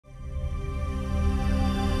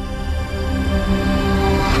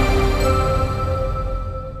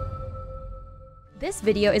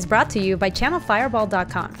This video is brought to you by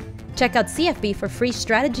channelfireball.com. Check out CFB for free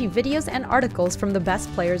strategy videos and articles from the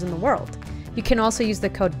best players in the world. You can also use the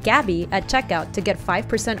code Gaby at checkout to get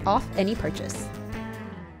 5% off any purchase.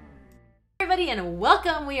 Everybody, and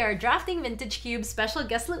welcome. We are drafting Vintage Cube special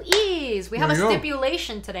guest Louise. We have a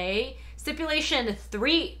stipulation today. Stipulation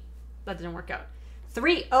 3. That didn't work out.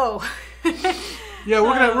 3-0. Yeah,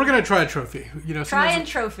 we're gonna try a trophy. You know, try and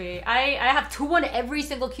trophy. I have 2-1 every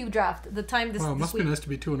single cube draft. The time this. Well, it must week. be nice to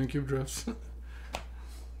be 2-1 in cube drafts.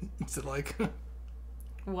 What's it like?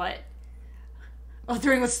 What? Oh,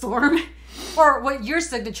 during a storm, or what? Your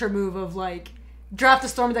signature move of like draft a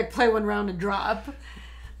storm deck, play one round, and drop.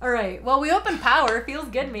 All right. Well, we open power. Feels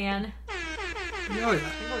good, man. Oh yeah. I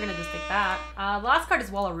think we're gonna just take that. The last card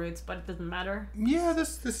is Wall of Roots, but it doesn't matter. Yeah,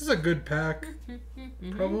 this is a good pack.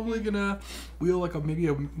 Probably gonna wheel like maybe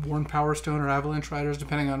a Worn Power Stone or Avalanche Riders,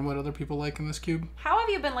 depending on what other people like in this cube. How have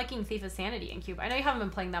you been liking Thief of Sanity in cube? I know you haven't been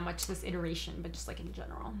playing that much this iteration, but just like in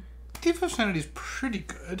general. Thief of Sanity is pretty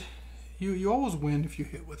good. You always win if you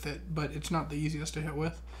hit with it, but it's not the easiest to hit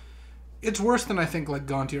with. It's worse than I think like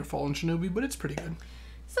Gonti or Fallen Shinobi, but it's pretty good.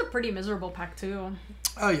 It's a pretty miserable pack too.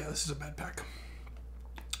 Oh yeah, this is a bad pack.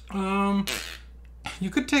 You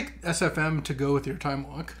could take SFM to go with your Time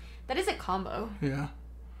Walk. That is a combo. Yeah.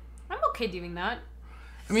 I'm okay doing that.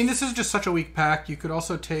 I mean, this is just such a weak pack. You could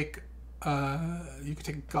also take,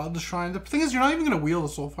 God's Shrine. The thing is, you're not even going to wheel the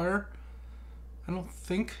Soulfire. I don't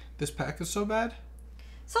think this pack is so bad.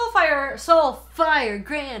 Soulfire,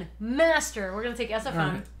 Grand Master. We're going to take SFM.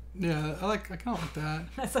 Right. Yeah, I kind of like that.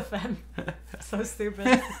 SFM. So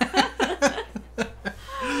stupid.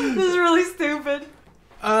 This is really stupid.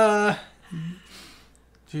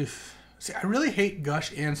 See, I really hate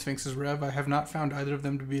Gush and Sphinx's Rev. I have not found either of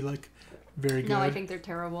them to be like very good. No, I think they're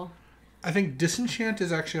terrible. I think Disenchant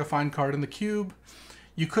is actually a fine card in the cube.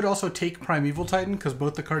 You could also take Primeval Titan because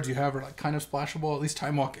both the cards you have are like kind of splashable. At least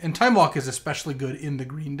Time Walk, and Time Walk is especially good in the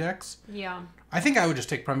green decks. Yeah. I think I would just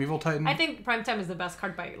take Primeval Titan. I think Primetime is the best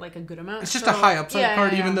card by like a good amount. It's just a high upside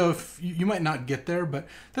card, even though if you might not get there. But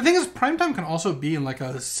the thing is, Primetime can also be in like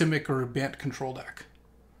a Simic or a Bant control deck.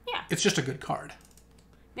 Yeah. It's just a good card.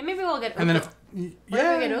 Then maybe we'll get Oko. And then if we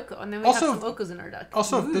get Oko, and then we have some Okos in our deck.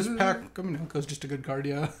 Also, if this pack, I mean, Oko's just a good card,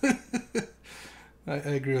 yeah. I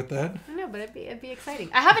agree with that. I know, but it'd be exciting.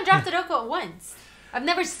 I haven't drafted Oko once. I've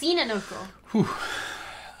never seen an Oko. Whew.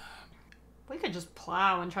 We could just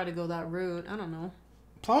plow and try to go that route. I don't know.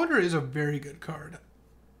 Plow Under is a very good card.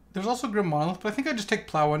 There's also Grim Monolith, but I think I just take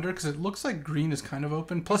Plow Under because it looks like green is kind of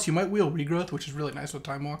open. Plus, you might wheel Regrowth, which is really nice with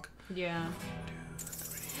Time Walk. Yeah.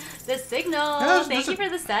 The signal. Yeah, Thank you for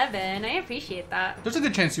the 7. I appreciate that. There's a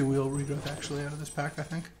good chance you wheel Regrowth actually out of this pack, I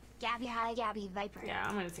think. Gaby, hi, Gaby, Viper. Yeah,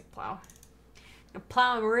 I'm going to take Plow.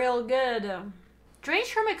 Plowing real good. Strange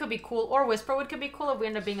Hermit could be cool, or Whisperwood could be cool if we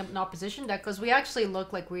end up being an opposition deck, because we actually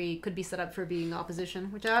look like we could be set up for being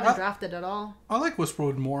opposition, which I haven't drafted at all. I like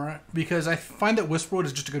Whisperwood more, because I find that Whisperwood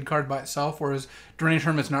is just a good card by itself, whereas Strange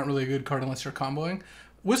Hermit's not really a good card unless you're comboing.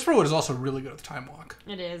 Whisperwood is also really good with Time Walk.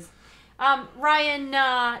 It is. Ryan,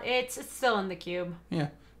 it's still in the cube. Yeah.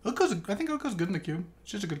 I think Oko's good in the cube.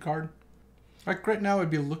 It's just a good card. Like right now,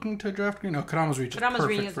 I'd be looking to draft green. No, Kadama's Reach is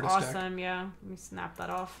perfect for this deck. Awesome, yeah. Let me snap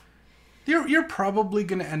that off. You're probably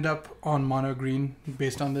going to end up on mono green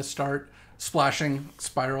based on this start, splashing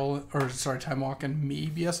Time Walk and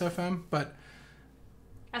maybe SFM, but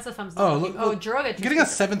SFM's not Droga. Getting a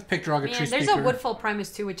 7th pick Droga Tree Speaker. There's a Woodfall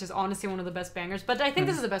Primus too, which is honestly one of the best bangers, but I think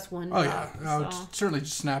this is the best one. Oh yeah, I would certainly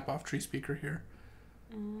just snap off Tree Speaker here.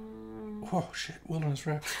 Oh shit, Wilderness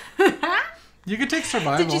Rex. You could take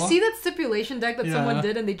Survival. Did you see that stipulation deck that someone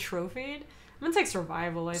did and they trophied? I'm gonna take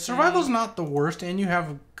Survival, I think. Survival's not the worst, and you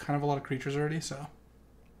have kind of a lot of creatures already, so.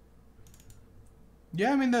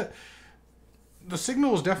 Yeah, I mean, the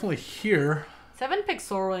signal is definitely here. 7-pick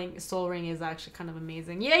Soul Ring is actually kind of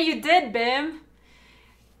amazing. Yeah, you did, Bim!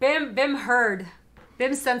 Bim heard.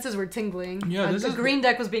 Bim's senses were tingling. Yeah, the green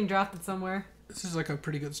deck was being drafted somewhere. This is like a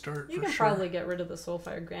pretty good start, You can probably get rid of the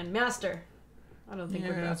Soulfire Grand Master. I don't think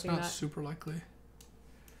we're drafting that. That's not super likely.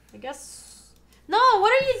 I guess... No,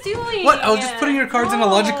 what are you doing? What? I was just putting your cards in a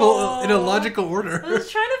logical order. I was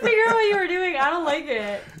trying to figure out what you were doing. I don't like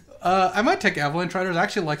it. I might take Avalanche Riders. I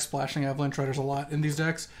actually like splashing Avalanche Riders a lot in these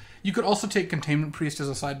decks. You could also take Containment Priest as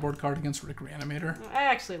a sideboard card against Rick Reanimator. I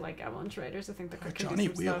actually like Avalanche Riders. I think the card Johnny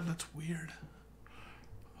Wheel, that's weird.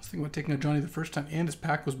 I was thinking about taking a Johnny the first time, and his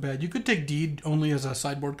pack was bad. You could take Deed only as a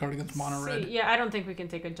sideboard card against Mono Red. Yeah, I don't think we can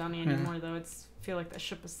take a Johnny anymore, though. I feel like that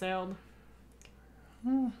ship has sailed.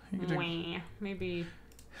 Maybe...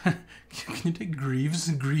 Can you take Greaves?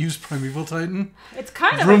 Greaves Primeval Titan? It's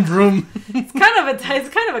kind of vroom vroom. It's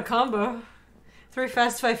kind of a combo. 3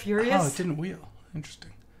 Fast, 5 Furious. Oh, it didn't wheel.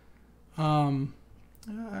 Interesting.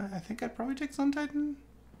 I think I'd probably take Sun Titan.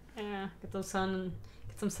 Yeah, get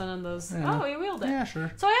some sun on those. Yeah. Oh, we wheeled it. Yeah,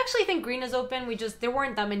 sure. So I actually think green is open. There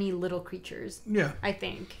weren't that many little creatures. Yeah. I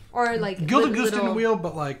think. Or like Gilded Goose didn't wheel,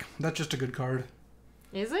 but like that's just a good card.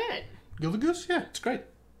 Is it? Gilded Goose? Yeah, it's great.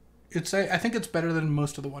 I think it's better than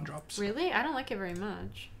most of the 1-drops. Really? I don't like it very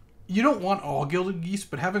much. You don't want all Gilded Geese,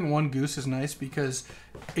 but having 1 Goose is nice because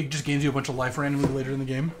it just gains you a bunch of life randomly later in the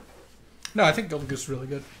game. No, I think Gilded Goose is really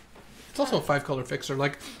good. It's also a 5-color fixer.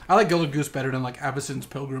 Like, I like Gilded Goose better than like Avacyn's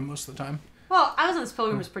Pilgrim most of the time. Well, Avacyn's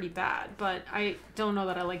Pilgrim is pretty bad, but I don't know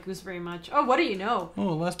that I like Goose very much. Oh, what do you know?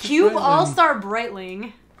 Oh, last Cube All-Star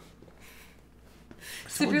Brightling.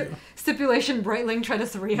 Stipulation Brightling try to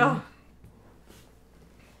 3-0.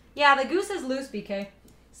 Yeah, the Goose is loose, BK.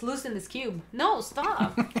 It's loose in this cube. No,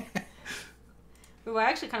 stop. Ooh, I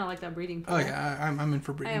actually kind of like that breeding pool. Oh yeah, I'm in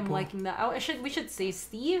for breeding pool. I am liking that. Oh, we should say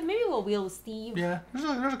Steve. Maybe we'll wheel with Steve. Yeah,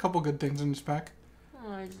 there's a couple good things in this pack.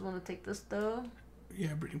 Oh, I just want to take this though.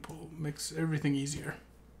 Yeah, breeding pool makes everything easier.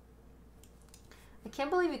 I can't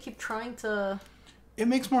believe you keep trying to... It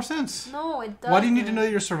makes more sense. No, it doesn't. Why do you need to know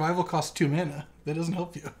your survival costs 2 mana? That doesn't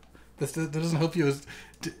help you. That doesn't help you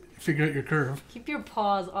to figure out your curve. Keep your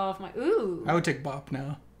paws off my... Ooh. I would take Bop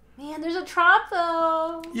now. Man, there's a trap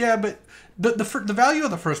though. Yeah, but the value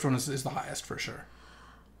of the first one is the highest for sure.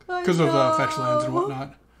 Because of fetch lands and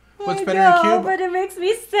whatnot. What's better in Cube? But it makes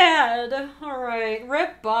me sad. Alright,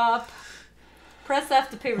 rip Bop. Press F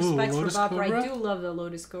to pay respects for Bop. I do love the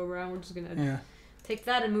Lotus Cobra. We're just going to take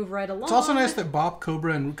that and move right along. It's also nice that Bop,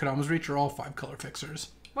 Cobra, and Kodama's Reach are all 5-color fixers.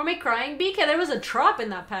 What am I crying? BK, there was a Trop in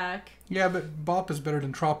that pack. Yeah, but Bop is better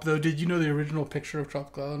than Trop, though. Did you know the original picture of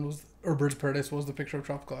Tropical Island or Birds of Paradise was the picture of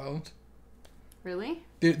Tropical Island? Really?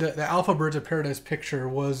 The Alpha Birds of Paradise picture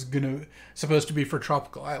was supposed to be for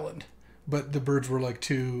Tropical Island, but the birds were like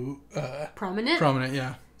too prominent. Prominent,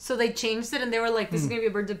 yeah. So they changed it, and they were like, "This is gonna be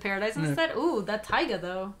a Birds of Paradise instead." Ooh, that Taiga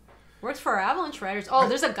though works for our Avalanche Riders. Oh,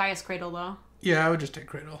 there's a Gaia's Cradle though. Yeah, I would just take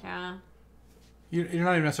Cradle. Yeah. You're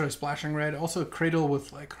not even necessarily splashing red. Also, Cradle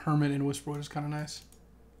with like Hermit and Whisperwood is kind of nice.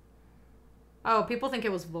 Oh, people think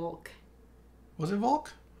it was Volk. Was it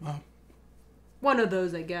Volk? Oh. One of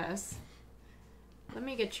those, I guess. Let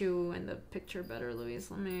me get you in the picture better, Luis.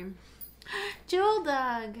 Let me... Jewel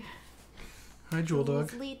Dog. Hi, Jewel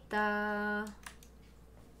Dog. Lita.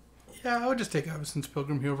 Yeah, I would just take Avacyn's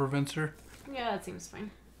Pilgrim here over Venser. Yeah, that seems fine.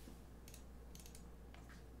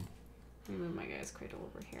 Let me move my guy's Cradle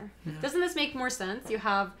over here. Yeah. Doesn't this make more sense? You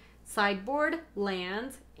have sideboard,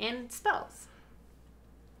 lands, and spells.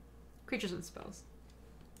 Creatures and spells.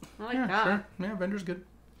 I like that. Sure. Yeah, Vender's good.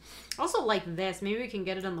 Also like this. Maybe we can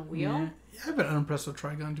get it on the wheel. Yeah, I've been unimpressed with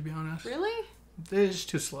Trigon, to be honest. Really? It's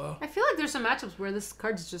too slow. I feel like there's some matchups where this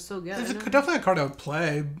card is just so good. It's definitely a card I would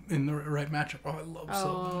play in the right matchup. Oh, I love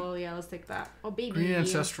Sylvan. Oh, yeah, let's take that. Oh, baby. Green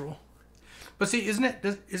Ancestral. But see, isn't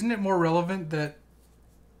it more relevant that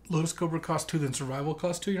Lotus Cobra cost 2 than Survival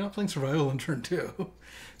cost 2? You're not playing Survival in turn 2.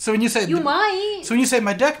 So when you say... might. So when you say,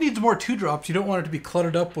 my deck needs more 2-drops, you don't want it to be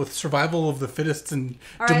cluttered up with Survival of the Fittest and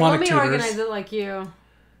Demonic Tutors. All right, let me organize it like you.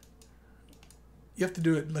 You have to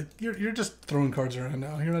do it like you're just throwing cards around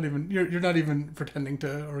now. You're not even pretending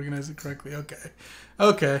to organize it correctly.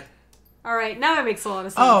 Okay. All right, now it makes a lot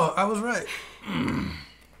of sense. Oh, I was right.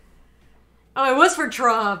 Oh, it was for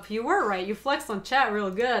Trop. You were right. You flexed on chat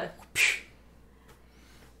real good.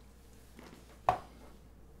 I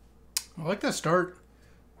like that start.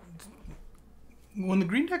 When the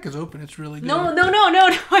green deck is open, it's really good. No.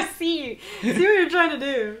 I see what you're trying to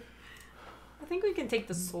do. I think we can take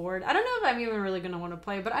the sword. I don't know if I'm even really going to want to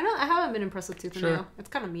play, but I haven't been impressed with Tooth and Nail. It's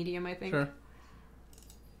kind of medium, I think. Sure.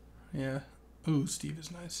 Yeah. Ooh, Steve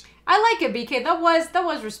is nice. I like it, BK. That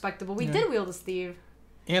was respectable. We did wheel the Steve.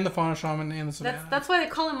 And the Fauna Shaman and the Savannah. That's why they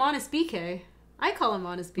call him Honest BK. I call him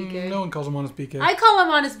Honest BK. No one calls him Honest BK. I call him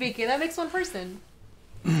Honest BK. That makes one person.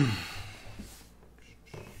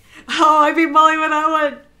 Oh, I beat Molly with that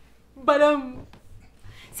one. But,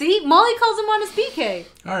 see? Molly calls him Honest BK.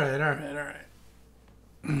 All right.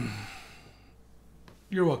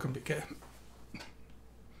 You're welcome, BK. I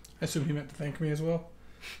assume he meant to thank me as well.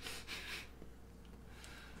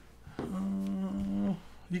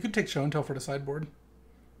 You could take Show and Tell for the sideboard.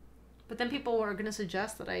 But then people are going to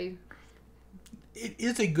suggest that I... It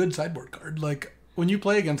is a good sideboard card. Like, when you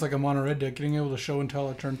play against like a mono red deck, getting able to Show and Tell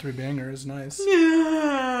a turn 3 banger is nice.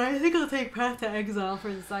 Yeah, I think I'll take Path to Exile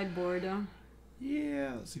for the sideboard.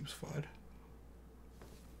 Yeah, that seems fine.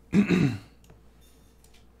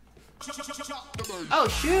 Oh,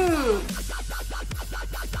 shoot!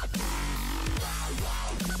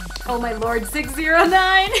 Oh, my lord,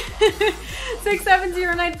 609!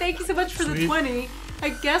 6709, thank you so much for the Sweet. 20. I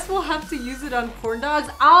guess we'll have to use it on corn dogs.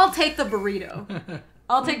 I'll take the burrito.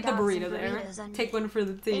 I'll take the Corn dogs burrito and there. burritos on Take one for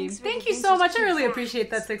the team. Thanks for Thank the you so vintage much. I really cube appreciate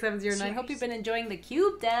that, drafts. 6709. Hope you've been enjoying the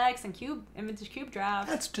cube decks and vintage cube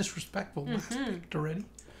drafts. That's disrespectful. Last picked already.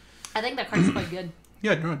 I think that card's quite good.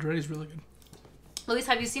 Yeah, no, Dreddy's really good. Luis,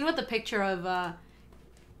 have you seen what the picture of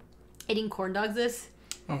eating corn dogs is?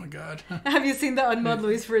 Oh my god. Have you seen the unmod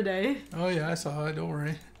Luis for a day? Oh yeah, I saw it. Don't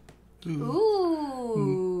worry.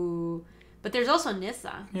 Ooh. But there's also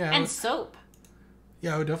Nissa. Yeah, And soap.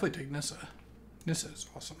 Yeah, I would definitely take Nissa. Nissa is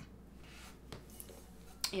awesome.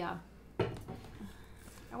 Yeah.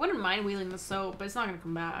 I wouldn't mind wheeling the soap, but it's not going to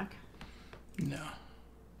come back. No.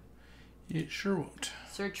 It sure won't.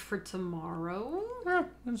 Search for tomorrow. Yeah,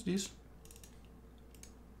 that's decent.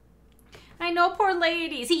 I know, poor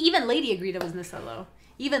lady. See, even Lady agreed it was Nissa, though.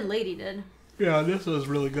 Even Lady did. Yeah, this was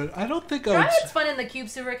really good. I don't think I would... It's fun in the Cube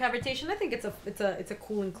Super Cavitation. I think it's a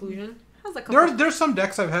cool inclusion. How's that couple? There's some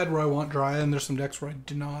decks I've had where I want dry, and there's some decks where I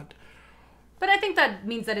do not. But I think that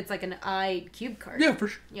means that it's like an I Cube card. Yeah, for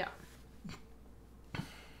sure. Yeah.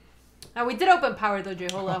 Now, we did open Power, though,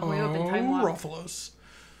 Jehola. We opened Time Walk. Ruffalos.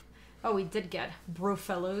 Oh, we did get Bro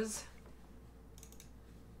Fellows.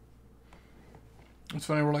 It's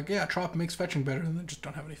funny, we're like, yeah, Trop makes fetching better, and then just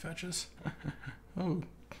don't have any fetches. Oh.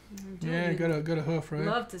 Yeah, got a hoof, right?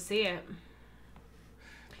 Love to see it.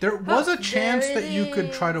 There was a chance there that it you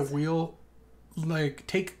could try to is. wheel, like,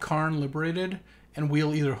 take Karn Liberated and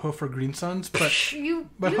wheel either Hoof or Green Suns, but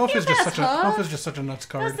But Hoof is just such a nuts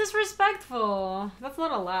card. That's disrespectful. That's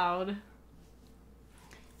not allowed.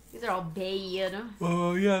 These are all bad.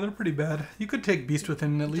 Oh yeah, they're pretty bad. You could take Beast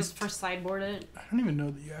Within at least. Just for sideboard it. I don't even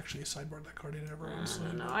know that you actually sideboard that card ever.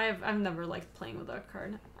 Honestly. No, I've never liked playing with that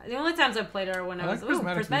card. The only times I've played are when I I was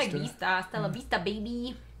like Prismatic Vista. Vista, Stella Vista,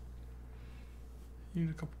 baby. You need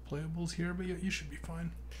a couple playables here, but you should be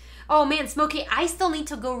fine. Oh man, Smokey, I still need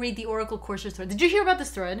to go read the Oracle Coursers thread. Did you hear about this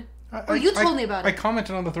thread? Or you told me about it. I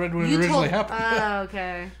commented on the thread when it originally happened. Oh,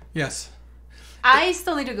 okay. Yes. I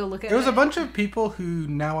still need to go look at it. There was a bunch of people who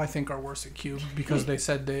now I think are worse at Cube because they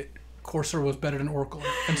said that Courser was better than Oracle.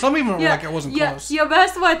 And some even were like it wasn't close. You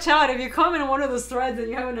best watch out. If you comment on one of those threads and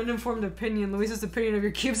you have an uninformed opinion, Luis's opinion of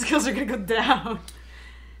your Cube skills are going to go down.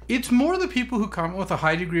 It's more the people who comment with a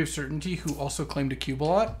high degree of certainty who also claim to Cube a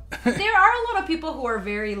lot. There are a lot of people who are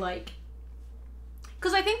very like...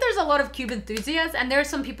 Because I think there's a lot of Cube enthusiasts, and there are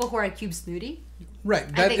some people who are Cube snooty. Right.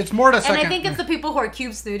 It's more the second... And I think it's the people who are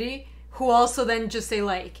Cube snooty who also then just say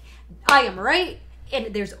like, I am right,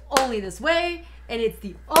 and there's only this way, and it's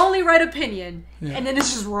the only right opinion, and then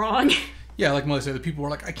it's just wrong. Yeah, like Melissa said, the people were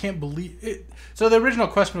like, I can't believe it. So the original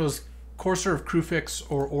question was Courser of Crufix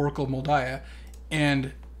or Oracle Moldiah,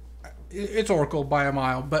 and it's Oracle by a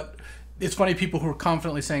mile, but it's funny people who are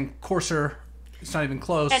confidently saying Courser, it's not even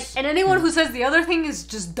close. And anyone who says the other thing is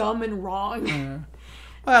just dumb and wrong.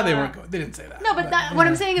 Well, they weren't going. They didn't say that. No, but what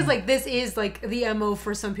I'm saying is like this is like the MO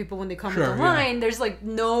for some people when they comment online. There's like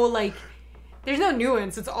no there's no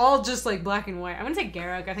nuance. It's all just like black and white. I'm gonna say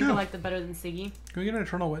Garruk. I think I liked it better than Siggy. Can we get an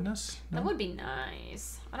Eternal Witness? No? That would be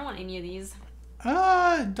nice. I don't want any of these.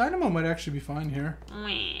 Dynamo might actually be fine here.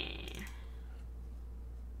 Meh.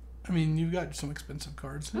 I mean, you've got some expensive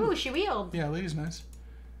cards. Ooh, she wheeled. Yeah, Lady's nice.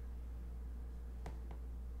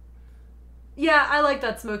 Yeah, I like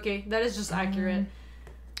that, Smokey. That is just accurate.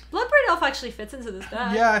 Bloodbraid Elf actually fits into this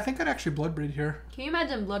deck. Yeah, I think I'd actually Bloodbraid here. Can you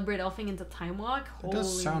imagine Bloodbraid Elfing into Time Walk? It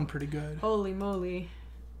does sound pretty good. Holy moly.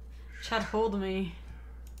 Chat, hold me.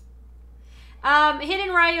 Hidden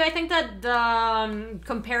Ryu, I think that the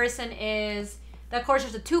comparison is that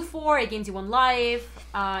Courser's a 2/4, it gains you 1 life.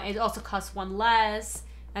 It also costs 1 less.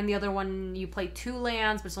 And the other one, you play 2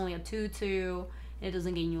 lands, but it's only a 2/2. It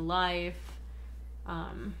doesn't gain you life.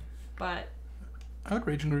 But... I would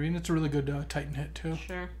Raging Ravine. It's a really good Titan hit, too.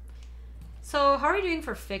 Sure. So, how are we doing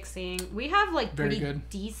for fixing? We have, like, Very pretty good.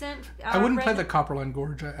 decent... I wouldn't play the Copperline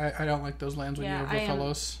Gorge. I don't like those lands when you have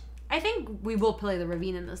Fellows. I think we will play the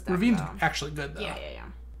Ravine in this deck. Ravine's though. actually good, though. Yeah.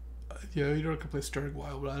 Yeah, you don't have to play Stirring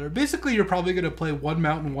Wild either. Basically, you're probably going to play 1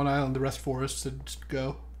 mountain, 1 island, the rest forests, and just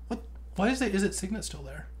go. What? Why is it Signet still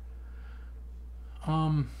there?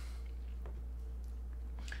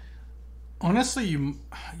 Honestly,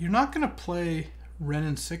 you're not going to play Ren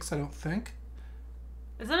in 6, I don't think.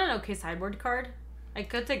 Is that an okay sideboard card? I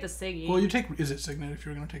could take the Siggy. Well, you take Is It Signet if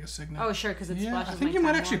you're going to take a Signet. Oh, sure, because it splashes I think my you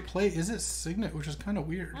might Time actually Walk. play Is It Signet, which is kind of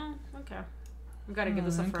weird. Oh, okay. We've got to give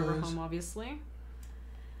this a forever home, obviously.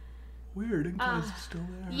 Weird. Inkai's still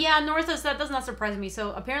there. Yeah, Northos, that does not surprise me.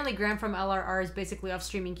 So apparently Graham from LRR is basically off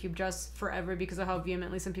streaming Cube just forever because of how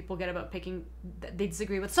vehemently some people get about picking that they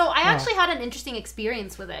disagree with. So I actually had an interesting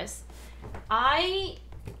experience with this.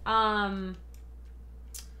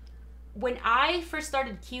 When I first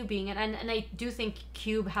started cubing, and I do think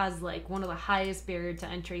Cube has like one of the highest barrier to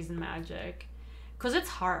entries in Magic. Because it's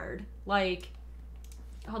hard. Like,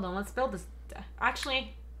 hold on, let's build this.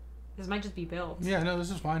 Actually, this might just be built. Yeah, no,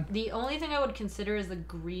 this is fine. The only thing I would consider is the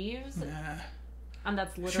Greaves. Nah. And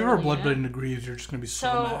that's literally If you were Bloodblade into Greaves, you're just going to be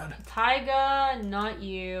so mad. Taiga, not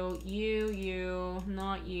you.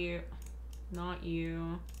 Not you. Not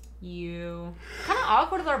you. You. Kind of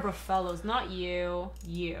awkward with our Broffellos. Not you.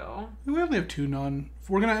 You. We only have 2 non...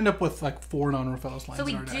 We're going to end up with like 4 non-Broffellos lines So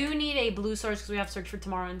we in our do deck. need a blue source because we have Search for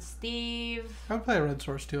Tomorrow and Steve. I would play a red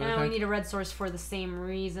source too, I And we think. need a red source for the same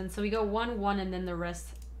reason. So we go 1-1 and then the rest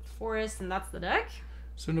forest, and that's the deck.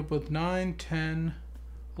 So end up with 9, 10,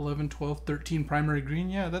 11, 12, 13 primary green.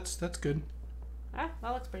 Yeah, that's good. Ah,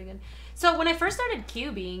 that looks pretty good. So when I first started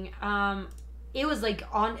cubing, it was like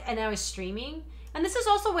on, and I was streaming. And this is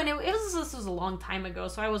also when this was a long time ago,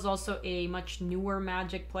 so I was also a much newer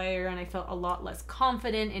Magic player, and I felt a lot less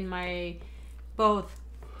confident in my both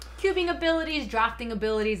cubing abilities, drafting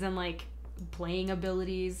abilities, and like playing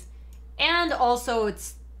abilities. And also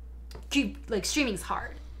it's streaming's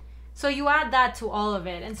hard. So you add that to all of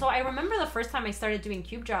it. And so I remember the first time I started doing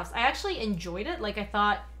cube drafts, I actually enjoyed it. Like I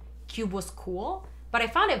thought cube was cool, but I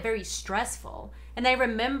found it very stressful. And I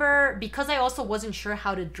remember, because I also wasn't sure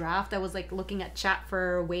how to draft, I was like looking at chat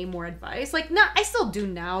for way more advice. Like, no, I still do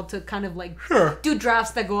now to kind of like do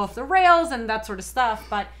drafts that go off the rails and that sort of stuff.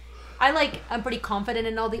 But I'm pretty confident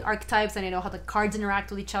in all the archetypes, and I know how the cards interact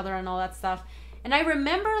with each other and all that stuff. And I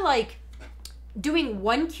remember like doing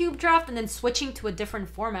one cube draft and then switching to a different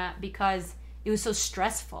format because it was so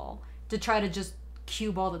stressful to try to just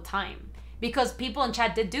cube all the time. Because people in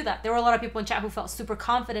chat did do that. There were a lot of people in chat who felt super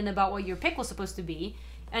confident about what your pick was supposed to be.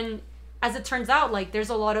 And as it turns out, like, there's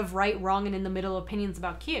a lot of right, wrong, and in the middle opinions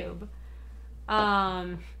about Cube.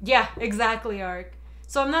 Yeah, exactly, Ark.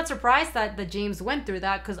 So I'm not surprised that James went through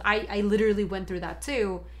that, because I literally went through that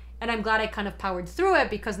too. And I'm glad I kind of powered through it,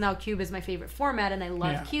 because now Cube is my favorite format, and I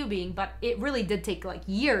love cubing. But it really did take, like,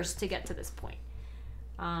 years to get to this point.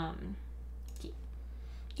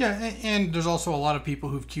 Yeah, and there's also a lot of people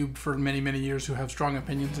who've cubed for many, many years who have strong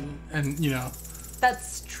opinions, and you know.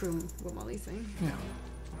 That's true, what Molly's saying.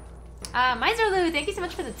 Yeah. Miserloo, thank you so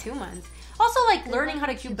much for the 2 months. Also, like, learning how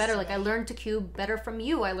to cube better. Like, I learned to cube better from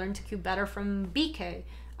you. I learned to cube better from BK.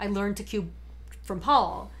 I learned to cube from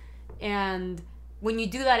Paul. And when you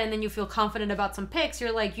do that and then you feel confident about some picks,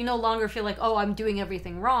 you're like, you no longer feel like, oh, I'm doing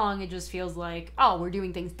everything wrong. It just feels like, oh, we're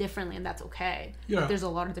doing things differently, and that's okay. Yeah. Like, there's a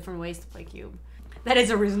lot of different ways to play cube. That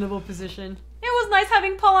is a reasonable position. It was nice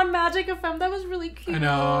having Paul on Magic FM. That was really cute. I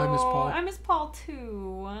know, I miss Paul. I miss Paul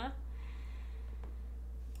too.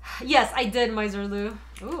 Yes, I did, Miserloo.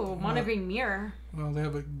 Ooh, Mono Green Mirror. Well, they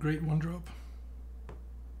have a great 1-drop.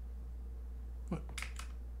 What?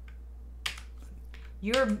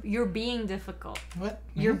 You're being difficult. What?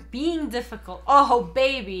 You're being difficult. Oh,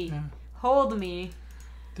 baby. Yeah. Hold me.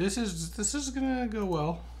 This is gonna go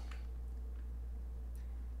well.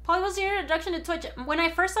 Polly, what's your introduction to Twitch? When I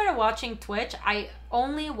first started watching Twitch, I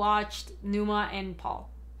only watched Numa and Paul.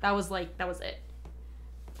 That was it.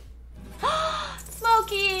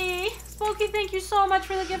 Smokey! Smokey, thank you so much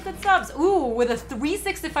for the gifted subs. Ooh, with a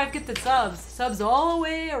 365 gifted subs. Subs all the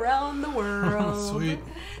way around the world. Sweet.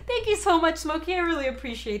 Thank you so much, Smokey. I really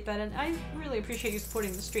appreciate that, and I really appreciate you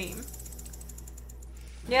supporting the stream.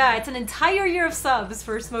 Yeah, it's an entire year of subs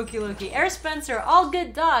for Smokey Loki. Air Spencer, all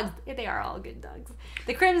good dogs. They are all good dogs.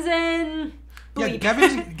 The Crimson Bleep. Yeah,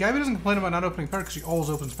 Gaby doesn't complain about not opening power because she always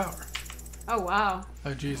opens power. Oh, wow. Oh,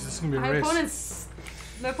 jeez, this is going to be a race.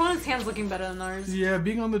 My opponent's hand's looking better than ours. Yeah,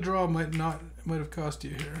 being on the draw might have cost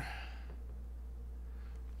you here.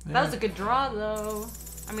 Yeah. That was a good draw, though.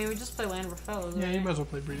 I mean, we just play Land Fellows, Yeah, right? you might as well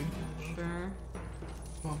play Breeding. Sure.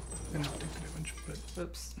 Well, I don't take the damage, but...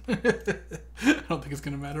 Oops. I don't think it's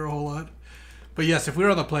going to matter a whole lot. But yes, if we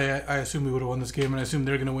were on the play, I assume we would have won this game, and I assume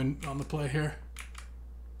they're going to win on the play here.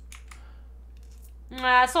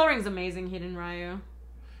 Sol Ring's amazing, Hidden Ryu.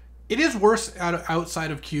 It is worse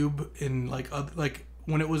outside of Cube in like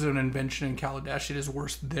when it was an invention in Kaladesh. It is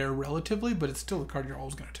worse there relatively, but it's still a card you're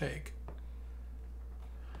always going to take.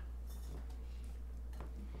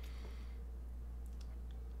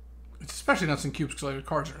 It's especially nuts in Cubes because all your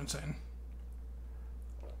cards are insane.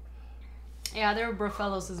 Yeah, their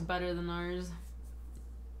Broffellos is better than ours.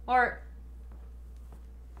 Or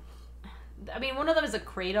I mean, one of them is a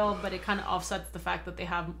cradle, but it kind of offsets the fact that they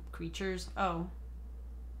have creatures. Oh.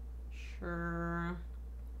 Sure.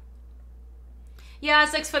 Yeah,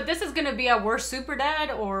 6 foot. This is going to be a we're super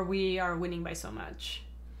dead or we are winning by so much.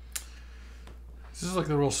 This is like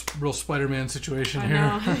the real Spider-Man situation I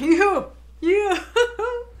here. Know. you.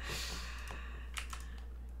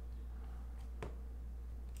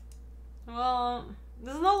 Well,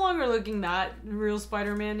 this is no longer looking that real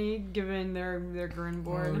Spider-Man-y, given their grin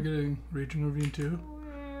board. Oh, we're getting Raging Ravine too.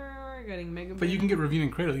 We're getting Mega. But you can get Ravine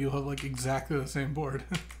and Cradle. You'll have like exactly the same board.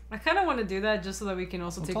 I kind of want to do that just so that we can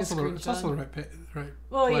also take a screenshot. It's also the right.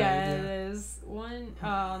 Well, play, yeah, it is. One. Oh,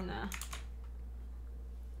 nah.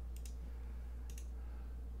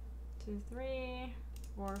 2, 3,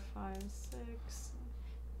 4, 5, 6.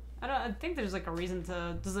 I think there's like a reason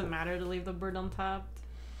to. Does it matter to leave the bird untapped?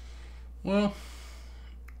 Well,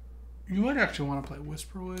 you might actually want to play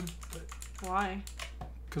Whisperwood, but why?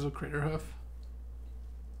 Because of Crater Hoof.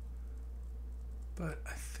 But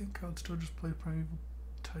I think I would still just play Primeval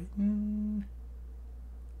Titan.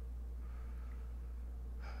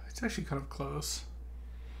 It's actually kind of close.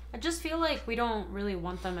 I just feel like we don't really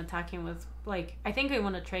want them attacking with, like, I think we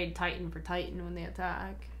want to trade Titan for Titan when they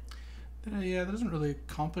attack. Yeah, that doesn't really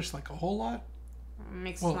accomplish like a whole lot. It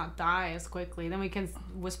makes us not die as quickly. Then we can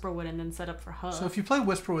Whisperwood and then set up for Hoof. So if you play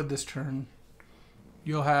Whisperwood this turn,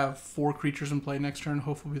 you'll have 4 creatures in play next turn.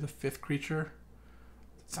 Hoof will be the 5th creature.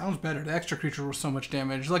 Sounds better. The extra creature was so much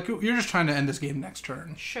damage. Like, you're just trying to end this game next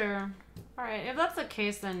turn. Sure. Alright, if that's the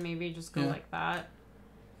case, then maybe just go like that.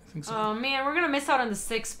 I think so. Oh, man, we're going to miss out on the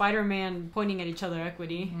 6 Spider-Man pointing at each other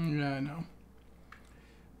equity. Yeah, I know.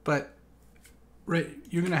 But, right,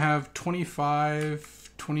 you're going to have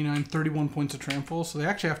 25, 29, 31 points of trample, so they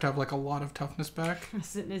actually have to have, like, a lot of toughness back.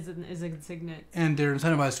 Is a signet. And they're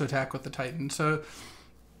incentivized to attack with the Titan, so...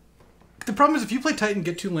 The problem is if you play Titan,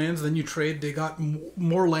 get 2 lands, then you trade, they got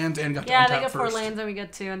more lands and got to untap Yeah, they get 4 first. lands and we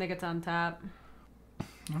get 2 and they get to untap.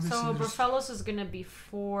 Obviously So Broffellos is going to be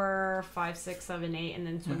 4, 5, 6, 7, 8 and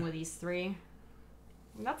then swing with these 3.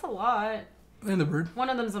 That's a lot. And the bird.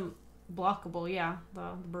 One of them's a blockable, yeah,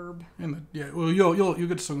 the burb. And well, you'll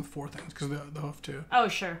get to swing with 4 things because the hoof too. Oh,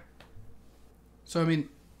 sure. So I mean,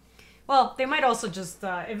 well, they might also just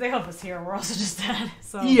if they help us here, we're also just dead.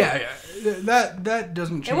 So yeah, that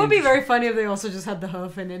doesn't change. It would be very funny if they also just had the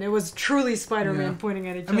hoof and it was truly Spider-Man pointing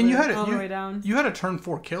at each other. I mean, you had all the way down. You had a turn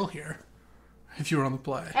 4 kill here, if you were on the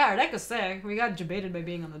play. Yeah, our deck was sick. We got debated by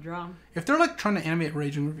being on the draw. If they're like trying to animate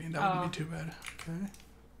Raging Ravine, that wouldn't be too bad. Okay.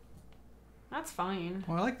 That's fine.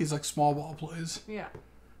 Well, I like these like small ball plays. Yeah.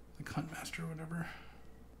 Like Huntmaster or whatever.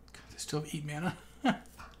 God, they still have 8 mana.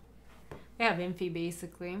 They have Infi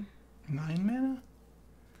basically. 9 mana?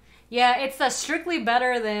 Yeah, it's strictly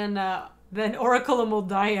better than Oracle of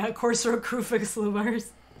Moldiah, Courser of Krufix Lubars.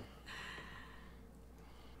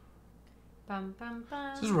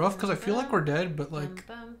 This is rough because I feel like we're dead, but like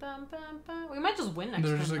we might just win next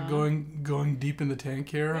they're turn. just like though. going deep in the tank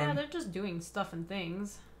here. Yeah, they're just doing stuff and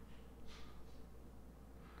things.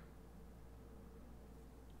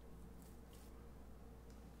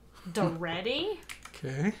 Already?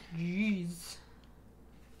 Okay. Jeez.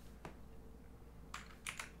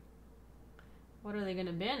 What are they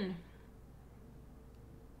gonna bin?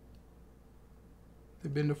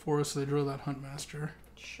 They've been to forest, so they draw that Huntmaster.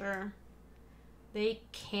 Sure. They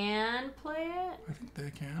can play it? I think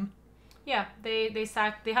they can. Yeah, they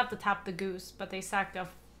have to tap the goose, but they sacked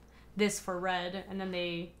off this for red, and then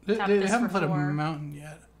they tap They this haven't for played 4. a mountain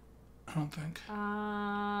yet. I don't think.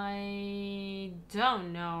 I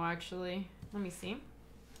don't know, actually. Let me see.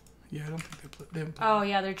 Yeah, I don't think they haven't played. Oh,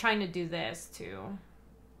 yeah, they're trying to do this, too.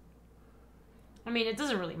 I mean, it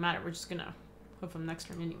doesn't really matter. We're just gonna hoof them next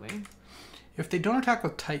turn anyway. If they don't attack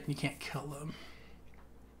with Titan, you can't kill them.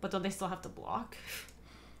 But don't they still have to block?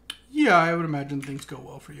 Yeah, I would imagine things go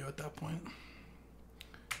well for you at that point.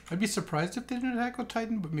 I'd be surprised if they didn't attack with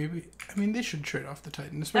Titan, but maybe... I mean, they should trade off the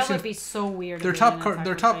Titan. Especially that would be so weird. Their top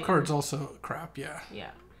card's also crap, yeah. Yeah.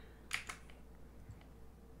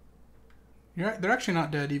 They're actually not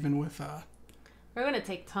dead even with... We're going to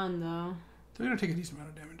take ton, though. They're going to take a decent amount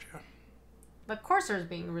of damage, yeah. But Courser is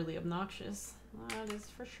being really obnoxious. That is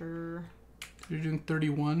for sure. They're doing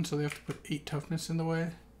 31, so they have to put 8 toughness in the way.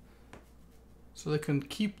 So they can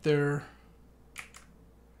keep their...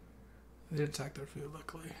 They did attack their food,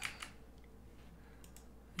 luckily.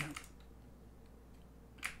 Yeah.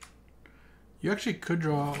 You actually could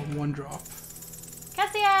draw a 1-drop.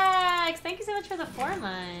 Cassiax! Thank you so much for the 4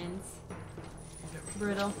 lines. Yep.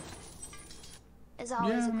 Brutal. As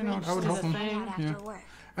always, Yeah, I mean, I would help hang them. out after Yeah. work.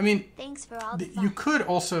 I mean, Thanks for all the you fun. could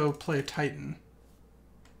also play Titan.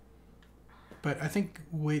 but I think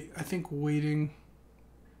waiting.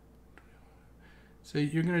 So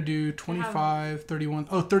you're gonna do 25, 31,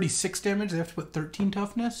 36 damage. They have to put 13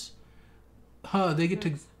 toughness. Huh? They get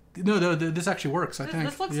to. No, this actually works. I think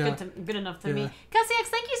this looks good enough to me. Cassiex,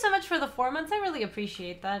 thank you so much for the 4 months. I really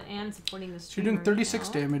appreciate that and supporting the stream. So you're doing 36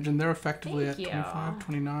 damage, and they're effectively at 25,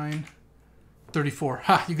 29, 34.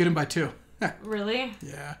 Ha! You get him by 2. Really?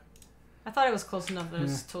 Yeah. I thought it was close enough that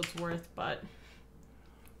it's totes worth, but.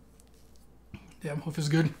 Damn, hoof is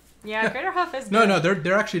good. Yeah, Crater Hoof is good. No,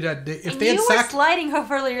 they're actually dead. If they had you sacked... were sliding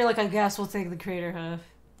Hoof earlier, you're like, I guess we'll take the Crater Hoof.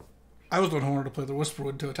 I was the one who wanted to play the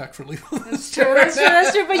Whisperwood to attack for lethal. That's true.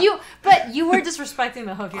 But you were disrespecting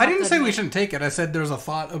the Hoof. I didn't say we shouldn't take it. I said there's a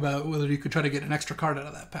thought about whether you could try to get an extra card out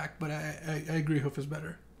of that pack, but I agree Hoof is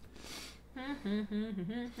better.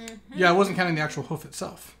 Yeah, I wasn't counting the actual Hoof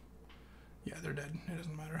itself. Yeah, they're dead. It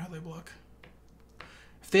doesn't matter how they block.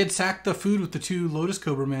 If they had sacked the food with the 2 Lotus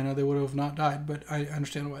Cobra mana, they would have not died, but I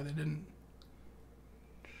understand why they didn't.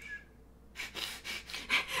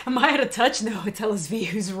 Am I out of touch? No, it's LSV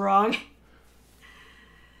who's wrong.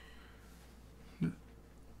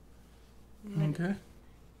 Okay.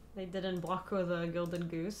 They didn't block with a Gilded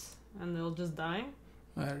Goose, and they'll just die?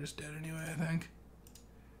 They're just dead anyway, I think.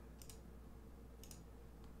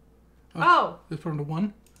 Oh! They put them to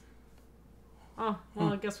 1? Oh,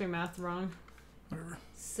 well, I guess we mathed wrong. Whatever.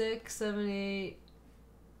 6, 7, 8,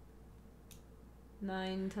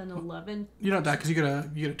 9, 10, 11. You don't die because you get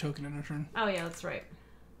a token in a turn. Oh, yeah, that's right.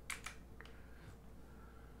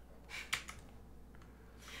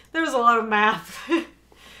 There was a lot of math.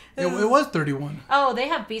 It was 31. Oh, they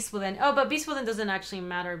have Beast Within. Oh, but Beast Within doesn't actually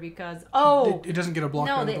matter because... Oh! It doesn't get a block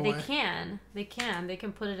out of the way. No, they can. They can. They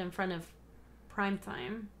can put it in front of Prime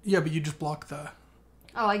Time. Yeah, but you just block the...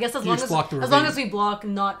 Oh, I guess as long as we block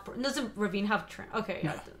not... Doesn't Ravine have... Okay,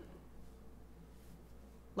 yeah. No.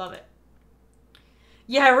 Love it.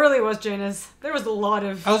 Yeah, it really was, Janus. There was a lot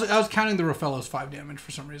of... I was counting the Raffello's 5 damage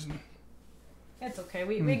for some reason. It's okay.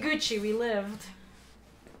 We Gucci. We lived.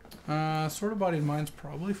 Sort of Body and Mind's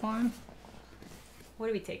probably fine. What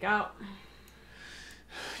do we take out?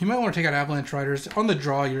 You might want to take out Avalanche Riders. On the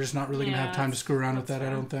draw, you're just not really going to have time to screw around with that, fair.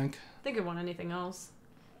 I don't think. I think I want anything else.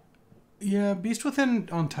 Yeah, Beast Within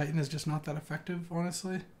on Titan is just not that effective,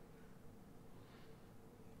 honestly.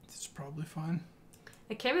 It's probably fine.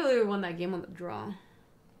 I can't believe we won that game on the draw.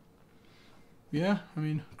 Yeah, I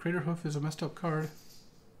mean, Crater Hoof is a messed up card.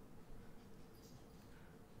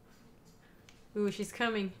 Ooh, she's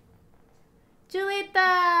coming.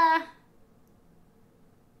 Julita!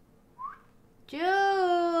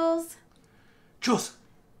 Jules! Jules!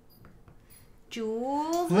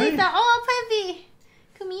 Julita! Oh, puppy!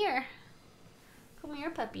 Come here. Come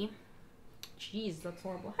here, puppy. Jeez, that's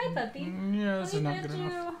horrible. Hi, puppy. Yeah, this is not good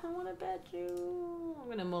enough. I want to pet you. I'm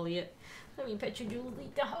going to mully it. Let me pet you,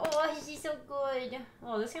 Julita. Oh, she's so good.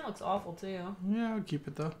 Oh, this game looks awful, too. Yeah, I would keep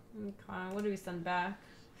it, though. Okay, what do we send back?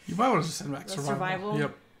 You might want to send back Survival.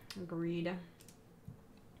 Yep. Agreed.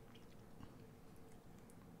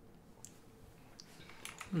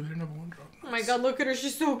 Ooh, they didn't have one drop. Oh my god, look at her.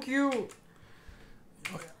 She's so cute. Oh,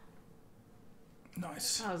 yeah.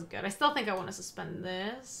 Nice. That was good. I still think I want to suspend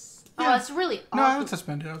this. Yeah. Oh, it's really awful. No, I would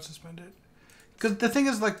suspend it. Because the thing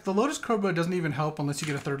is, like, the Lotus Cobra doesn't even help unless you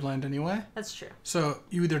get a 3rd land anyway. That's true. So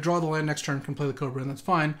you either draw the land next turn, can play the Cobra, and that's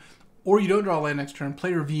fine. Or you don't draw a land next turn,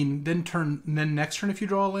 play Ravine, then next turn if you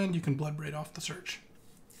draw a land, you can Bloodbraid off the search.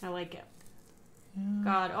 I like it. Yeah.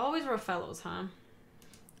 God, always were fellows, huh?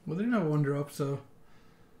 Well, they didn't have a 1-drop, so...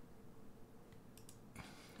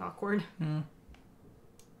 Awkward. Yeah.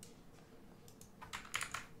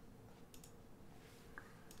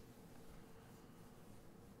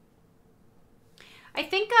 I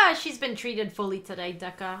think she's been treated fully today,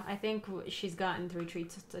 Deca. I think she's gotten 3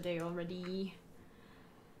 treats today already.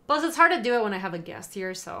 Plus, it's hard to do it when I have a guest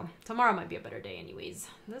here, so tomorrow might be a better day anyways.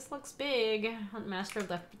 This looks big. Hunt Master of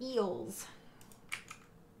the Fields.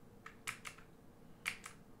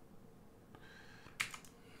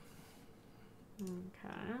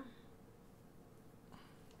 Okay.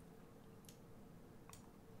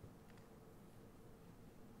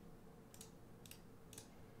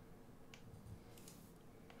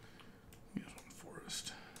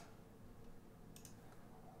 Forest.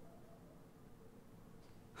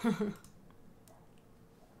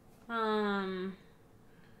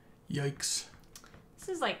 Yikes. This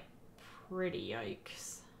is like pretty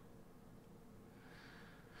yikes.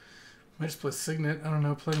 Might just play Signet. I don't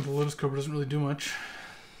know. Playing with the Lotus Cobra doesn't really do much.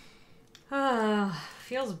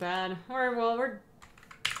 Feels bad. We're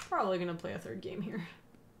probably gonna play a 3rd game here.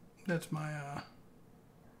 That's my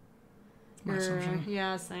assumption.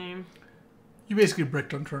 Yeah, same. You basically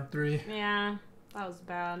bricked on turn 3. Yeah, that was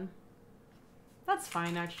bad. That's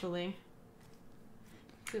fine, actually.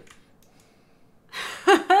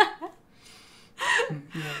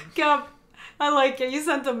 Gab, I like it. You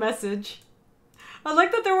sent a message. I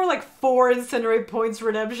like that there were like 4 Incinerate points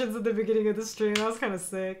redemptions at the beginning of the stream. That was kind of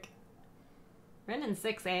sick. Ren in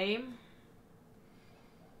 6A.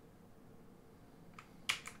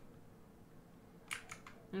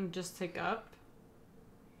 And just take up.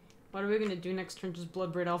 What are we gonna do next turn? Just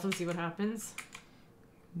Bloodbraid Elf and see what happens?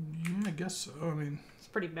 Yeah, I guess so. I mean... It's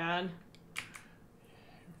pretty bad.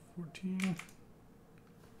 14...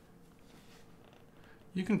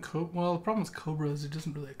 You can cope. Well, the problem with Cobra is it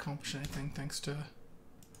doesn't really accomplish anything thanks to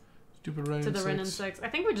stupid Ren to the Ren in 6. I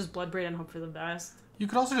think we just Bloodbraid and hope for the best. You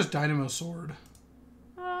could also just Dynamo Sword.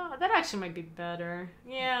 That actually might be better.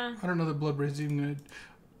 Yeah. I don't know that Bloodbraid's even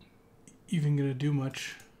gonna do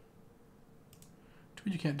much. Too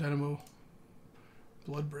bad you can't Dynamo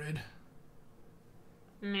Bloodbraid.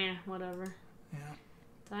 Meh, whatever. Yeah.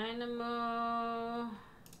 Dynamo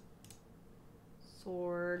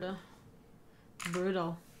Sword.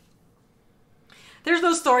 Brutal. There's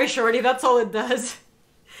no story, shorty. That's all it does.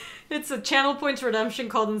 It's a channel points redemption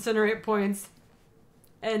called Incinerate Points.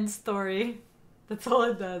 End story. That's all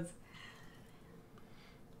it does.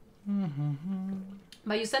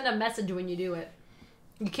 But you send a message when you do it.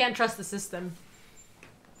 You can't trust the system.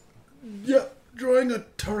 Yeah, drawing a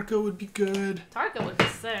Tarka would be good. Tarka would be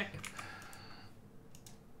sick.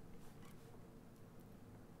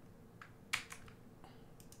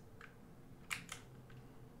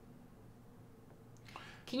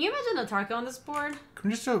 Can you imagine a Tarka on this board? Can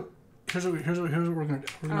we just do... Here's what we're gonna do. We're gonna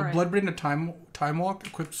Alright. Bloodbraid into Time Walk,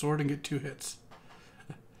 equip Sword, and get 2 hits.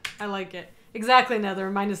 I like it. Exactly, Nether.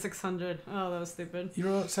 Minus 600. Oh, that was stupid. You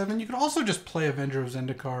roll out 7. You could also just play Avenger of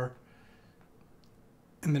Zendikar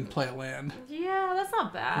and then play a land. Yeah, that's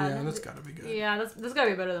not bad. Yeah, that's gotta be good. Yeah, that's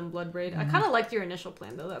gotta be better than Bloodbraid. I kind of liked your initial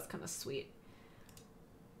plan, though. That's kind of sweet.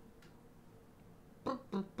 And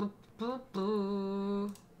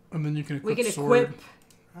then you can equip We can Sword. equip.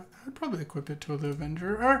 I'd probably equip it to the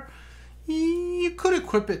Avenger. Or you could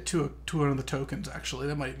equip it to one of the tokens, actually.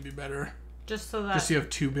 That might even be better. Just so that Just so you have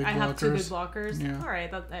 2 big blockers. I have 2 big blockers. Yeah.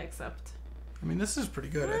 Alright, that I accept. I mean, this is pretty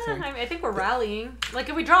good, I think. I think we're rallying. Like,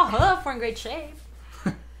 if we draw Hoof, we're in great shape.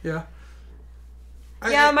 Yeah.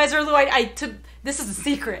 Miserloo, I took... This is a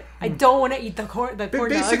secret. I don't want to eat the corn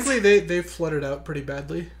Basically, nugs. they flooded out pretty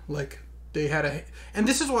badly. Like, they had a... And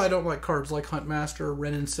this is why I don't like cards like Huntmaster,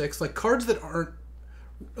 Ren in 6. Like, cards that aren't...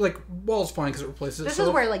 Like, Wall's fine because it replaces it. This is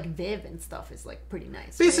where, like, Viv and stuff is, like, pretty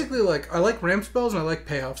nice. Basically, right? Like, I like ramp spells and I like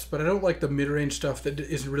payoffs, but I don't like the mid-range stuff that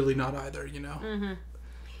is really not either, you know? Mm-hmm.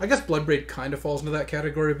 I guess Bloodbraid kind of falls into that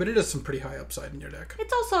category, but it has some pretty high upside in your deck.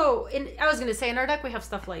 It's also... I was going to say, in our deck, we have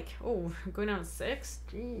stuff like... Oh, going down to 6?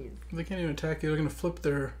 Jeez. They can't even attack you. They're going to flip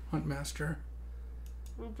their Huntmaster.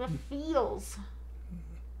 The feels.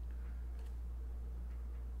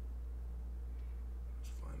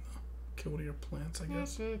 Kill one of your plants, I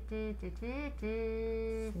guess. 4.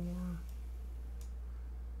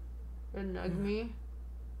 And nug me.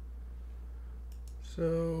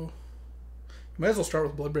 So you might as well start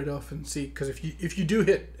with Bloodbraid Elf and see, because if you do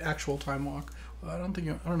hit actual Time Walk, well, I don't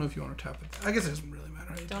know if you want to tap it. I guess it doesn't really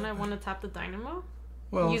matter. Don't I want to tap the Dynamo?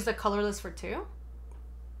 Well, use the colorless for 2?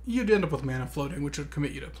 You'd end up with mana floating, which would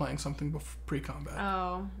commit you to playing something pre-combat.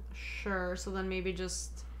 Oh, sure. So then maybe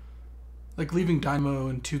just... Like, leaving Dynamo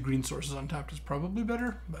and 2 green sources untapped is probably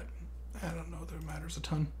better, but I don't know that it matters a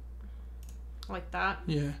ton. Like that?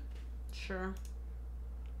 Yeah. Sure.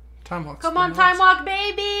 Time Walk. Come on, Time Walk,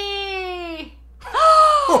 baby!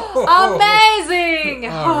 Amazing!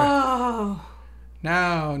 Right.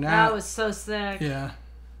 Now. That was so sick. Yeah.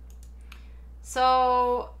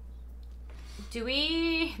 So... Do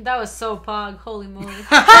we... That was so pog. Holy moly.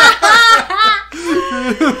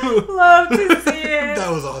 Love to see it. That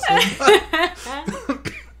was awesome.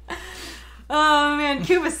 Oh, man.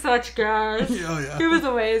 Cube is such gas. Oh, yeah. Cube is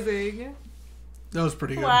amazing. That was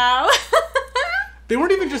pretty good. Wow. They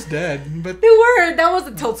weren't even just dead, but... They were. That was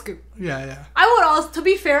a tilt scoop. Yeah. I would also... To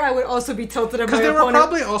be fair, I would also be tilted at my opponent. Because they were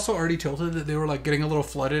probably also already tilted, that they were like getting a little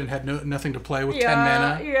flooded and had nothing to play with 10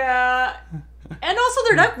 mana. Yeah. And also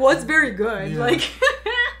their deck was very good. Yeah. Like,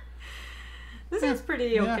 this is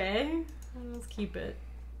pretty okay. Let's keep it.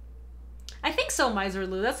 I think so,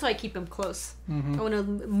 Miserloo. That's why I keep him close. Mm-hmm. I want to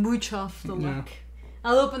mooch off the luck.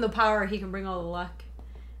 I'll open the power. He can bring all the luck.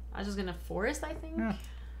 I was just going to forest, I think. Yeah.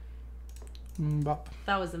 Bop.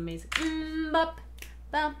 That was amazing. Bop.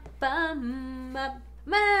 Bop. Bop. Bop.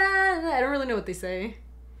 I don't really know what they say.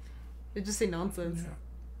 They just say nonsense. Yeah.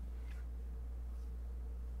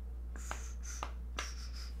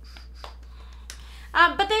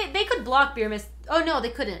 But they could block Beer Mist. Oh no, they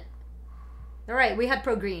couldn't. All right, we had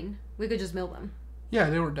pro green. We could just mill them. Yeah,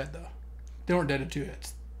 they weren't dead though. They weren't dead at 2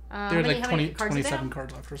 hits. They had like 27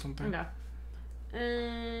 cards left or something. Okay.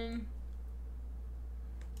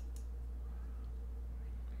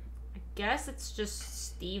 I guess it's just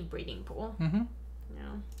Steve breeding pool. Mm-hmm.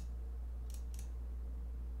 Yeah.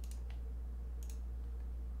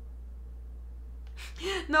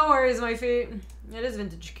 No worries, my feet. It is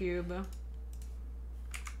vintage cube.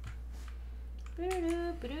 So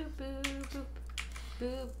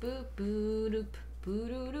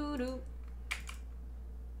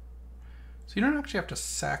you don't actually have to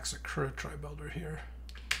sax a Crow Tri-Builder here.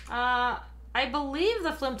 I believe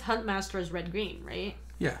the Flimped Huntmaster is red-green, right?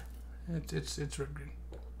 Yeah, it's red-green.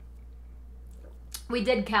 We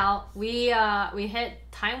did, Cal. We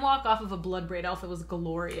hit Time Walk off of a Bloodbraid Elf. It was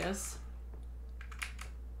glorious.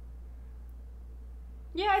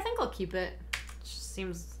 Yeah, I think I'll keep it. It just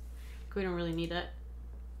seems like we don't really need it.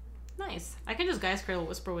 Nice. I can just Gaia's Cradle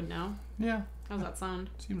Whisperwood now. Yeah. How's that sound?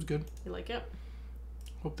 Seems good. You like it?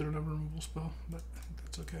 Hope they don't have a removal spell, but I think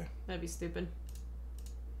that's okay. That'd be stupid.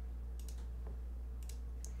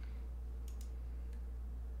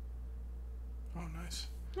 Oh, nice.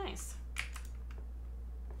 Nice.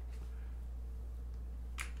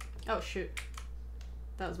 Oh, shoot.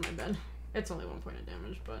 That was my bad. It's only 1 point of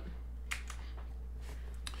damage, but...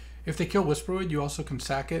 If they kill Whisperwood, you also can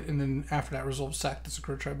sack it, and then after that resolve, sack the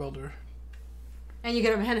Sakura Tri-Builder. And you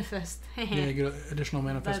get a Manifest. Yeah, you get additional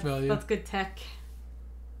Manifest value. That's good tech.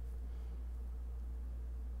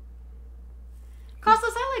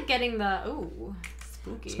 Costas, I like getting the... Ooh,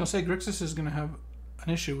 spooky. I was going to say, Grixis is going to have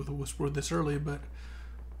an issue with Whisperwood this early, but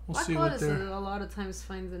we'll see what they're... Black Lotus a lot of times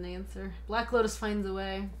finds an answer. Black Lotus finds a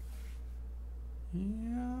way.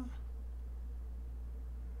 Yeah...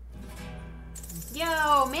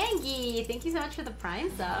 Yo, Mangy! Thank you so much for the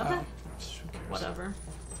Prime sub. Oh, whatever.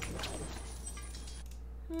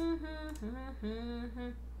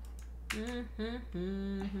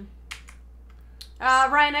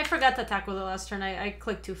 Ryan, I forgot to attack with it last turn. I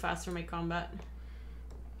clicked too fast for my combat.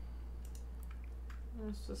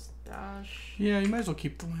 Let's just dash. Yeah, you might as well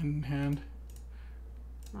keep the land in hand.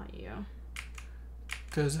 Not you.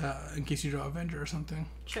 Because in case you draw Avenger or something.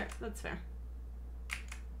 Sure, that's fair.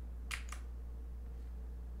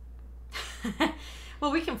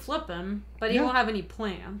 Well, we can flip him, but he won't have any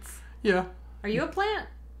plants. Yeah. Are you a plant?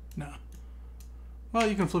 No. Well,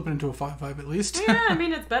 you can flip it into a 5/5 at least. Yeah, I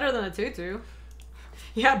mean, it's better than a 2/2.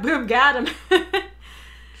 Yeah, boom, got him.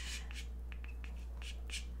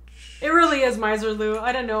 It really is Miserloo.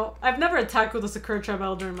 I don't know. I've never attacked with a Sakura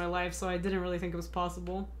Tri-Builder in my life, so I didn't really think it was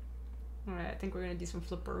possible. Alright, I think we're going to do some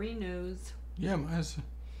flipperinos. Yeah, mine's...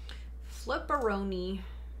 Flipperoni.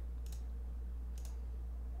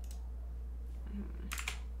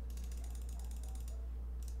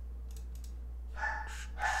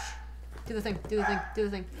 Do the thing, do the thing, do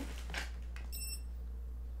the thing.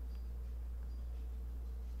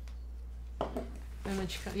 And then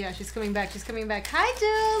she's coming back, she's coming back. Hi,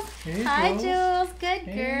 Jules! Hey, Hi, Jules. Jules! Good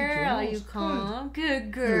Hey, girl! Are Jules. you calm?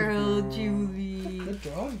 Good girl, girl. Julie. Good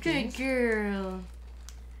dog, Good Jules. girl.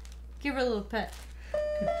 Give her a little pet.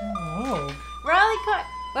 Good dog. Rally car.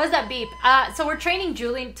 What was that beep? So we're training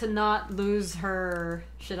Julie to not lose her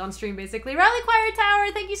shit on stream, basically. Rally Choir Tower,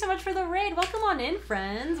 thank you so much for the raid. Welcome on in,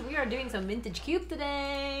 friends. We are doing some Vintage Cube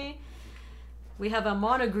today. We have a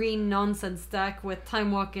mono green nonsense deck with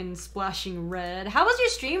Time Walk and Splashing Red. How was your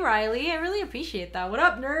stream, Riley? I really appreciate that. What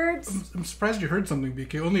up, nerds? I'm surprised you heard something,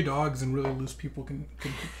 BK. Only dogs and really loose people can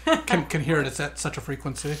hear it. It's at such a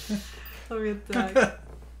frequency. Let me attack.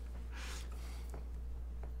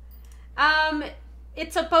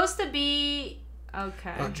 It's supposed to be...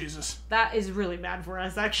 Okay. Oh, Jesus. That is really bad for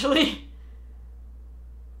us, actually.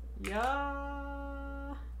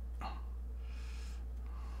 Yeah.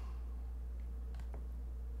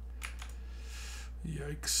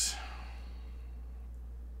 Yikes.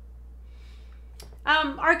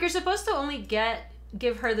 Ark, you're supposed to only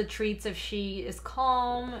give her the treats if she is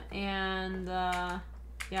calm, and, yeah,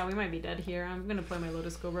 we might be dead here. I'm gonna play my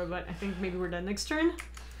Lotus Cobra, but I think maybe we're dead next turn.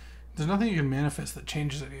 There's nothing you can manifest that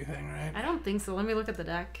changes anything, right? I don't think so. Let me look at the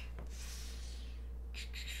deck.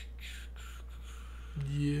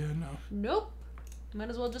 Yeah, no. Nope. Might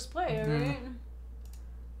as well just play, alright?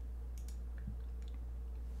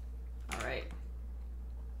 Alright.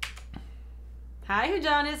 Hi,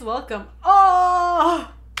 Hujanis. Welcome. Oh!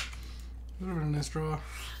 That would have been a nice draw.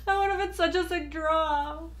 That would have been such a sick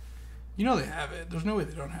draw. You know they have it. There's no way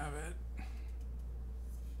they don't have it.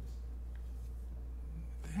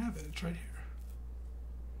 They have it. It's right here.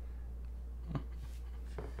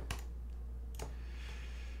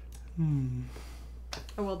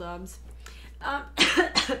 Oh, well, Dobbs.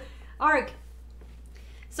 Ark.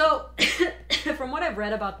 So, from what I've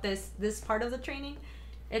read about this part of the training,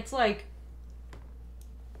 it's like...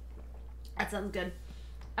 That sounds good.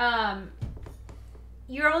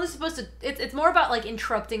 You're only supposed to... It's more about, like,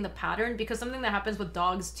 interrupting the pattern, because something that happens with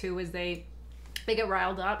dogs, too, is they get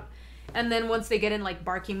riled up. And then once they get in, like,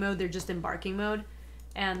 barking mode, they're just in barking mode.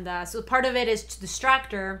 And so part of it is to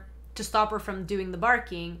distract her, to stop her from doing the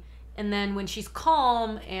barking. And then when she's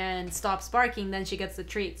calm and stops barking, then she gets the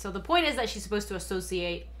treat. So the point is that she's supposed to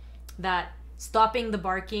associate that stopping the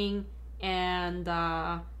barking and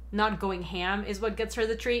not going ham is what gets her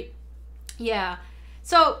the treat. Yeah.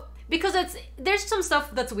 So, because there's some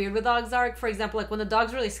stuff that's weird with dogs, Ark. For example, like when the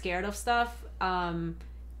dog's really scared of stuff,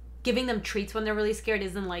 giving them treats when they're really scared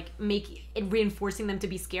isn't like reinforcing them to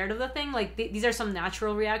be scared of the thing. Like these are some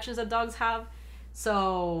natural reactions that dogs have.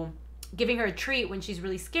 So giving her a treat when she's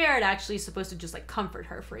really scared actually is supposed to just like comfort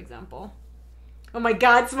her, for example. Oh my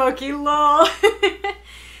god, Smokey, lol.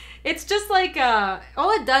 It's just like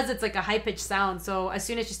all it does, it's like a high-pitched sound. So as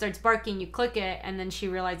soon as she starts barking, you click it, and then she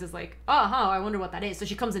realizes like, oh, I wonder what that is. So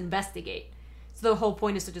she comes investigate. So the whole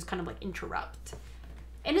point is to just kind of like interrupt.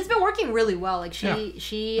 And it's been working really well. Like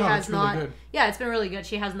she has not. Really good. Yeah, it's been really good.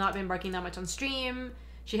 She has not been barking that much on stream.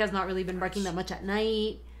 She has not really been barking that much at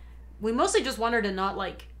night. We mostly just want her to not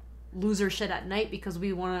like lose her shit at night because we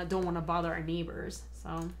don't want to bother our neighbors. So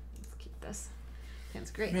let's keep this.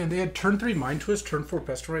 That's great. Man, they had turn 3 Mind Twist, turn 4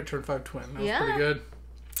 Pestilite, turn 5 Twin. That was pretty good.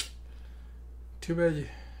 Too bad you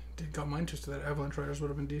got Mind Twist to that. Avalanche Riders would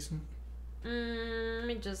have been decent. Let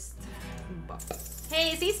me just...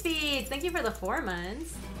 Hey, C-Speed! Thank you for the 4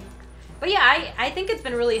 months. But yeah, I think it's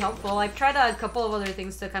been really helpful. I've tried a couple of other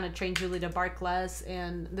things to kind of train Julie to bark less,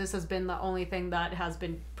 and this has been the only thing that has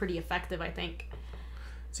been pretty effective, I think.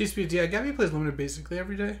 C-Speed, yeah, Gaby plays limited basically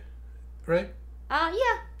every day, right?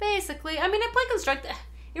 Yeah, basically. I mean, I play Construct.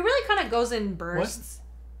 It really kind of goes in bursts.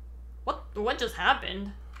 What just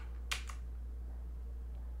happened?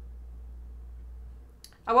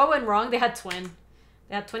 What went wrong? They had twin.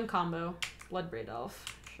 They had twin combo. Bloodbraid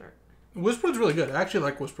Elf. Sure. Whisperwood's really good. I actually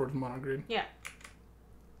like Whisperwood mono green. Yeah.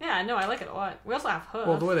 Yeah, no, I like it a lot. We also have Hoof.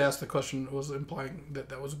 Well, the way they asked the question was implying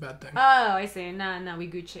that was a bad thing. Oh, I see. No, we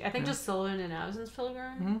Gucci. I think just Sylvan and Absence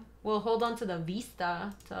Pilgrim. Mm-hmm. We'll hold on to the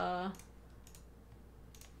Vista to...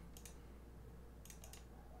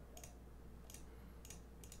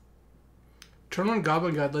 Turn 1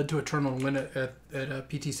 Goblin Guide led to a turn 1 win at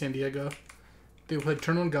PT San Diego. They played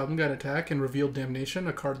turn 1 Goblin Guide attack and revealed Damnation,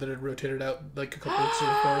 a card that had rotated out like a couple weeks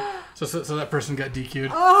before. So that person got DQ'd.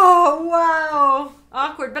 Oh, wow.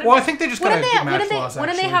 Awkward. But well, I think they just got a match loss,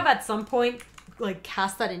 Wouldn't they have at some point like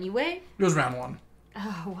cast that anyway? It was round 1.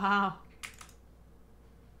 Oh, wow.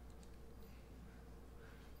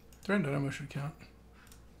 Threat Dynamo should count.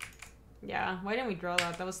 Yeah, why didn't we draw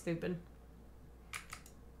that? That was stupid.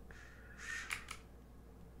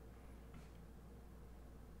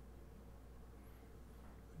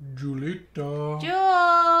 Julita.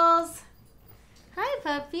 Jules! Hi,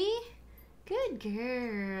 puppy. Good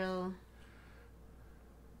girl.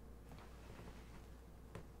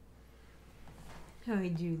 Hi,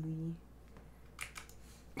 Julie.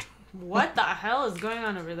 What the hell is going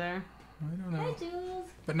on over there? I don't know. Hi, Jules.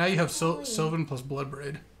 But now you have Sylvan plus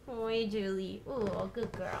Bloodbraid. Hi, Julie. Oh,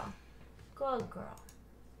 good girl. Good girl.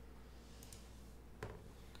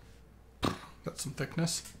 That's some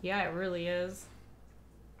thickness. Yeah, it really is.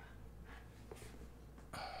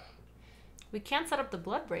 We can't set up the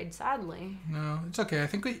Bloodbraid, sadly. No, it's okay. I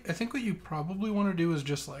think what you probably want to do is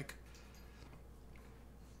just like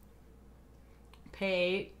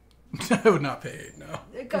pay 8. I would not pay 8, no.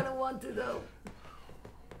 I kind of want to though.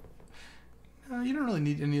 No, you don't really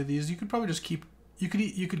need any of these. You could probably just keep. You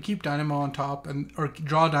could keep Dynamo on top or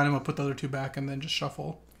draw Dynamo, put the other 2 back, and then just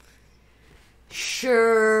shuffle. Sure.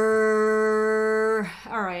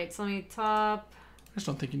 All right. So let me top. I just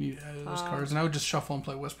don't think you need any of those cards, and I would just shuffle and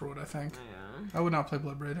play Whisperwood. I think. Yeah. I would not play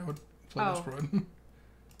Bloodbraid. I would play Whisperwood.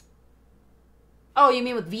 Oh, you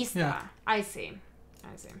mean with Vista? Yeah. I see.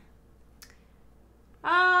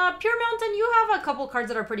 Pure Mountain, you have a couple cards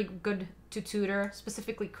that are pretty good to tutor,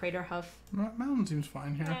 specifically Crater Huff. Mountain seems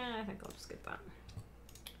fine here. Yeah, I think I'll just get that.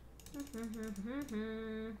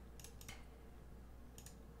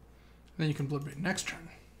 Then you can Bloodbraid next turn.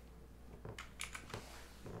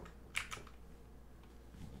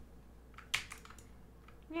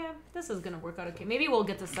 Yeah, this is gonna work out okay. Maybe we'll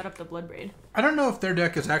get to set up the Bloodbraid. I don't know if their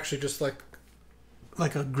deck is actually just like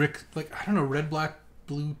a Grick, like I don't know, red, black,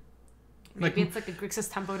 blue Maybe it's like a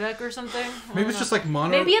Grixis Tempo deck or something. Maybe it's just like mono.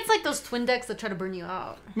 Maybe it's like those twin decks that try to burn you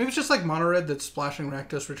out. Maybe it's just like mono red that's splashing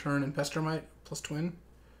Rakdos, Return, and Pestermite plus twin.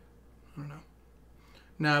 I don't know.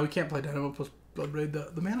 No, we can't play Dynamo plus Bloodbraid.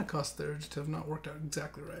 The mana costs there just have not worked out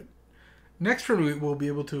exactly right. Next turn we will be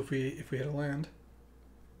able to if we hit a land.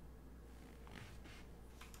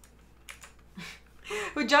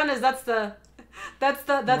 Ujanas, that's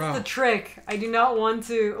the trick. I do not want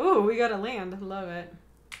to. Ooh, we got a land. Love it.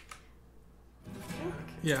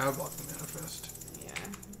 Yeah, I blocked the manifest. Yeah,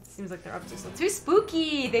 seems like they're up to something. Too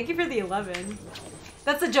spooky. Thank you for the 11.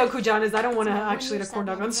 That's the joke, Ujanas. I don't want to actually hit a corn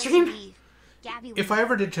dog on stream. If I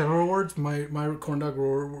ever did channel rewards, my corn dog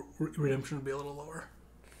redemption would be a little lower.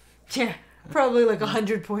 Yeah, probably like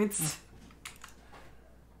 100 points.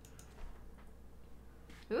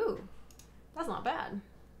 Ooh, that's not bad.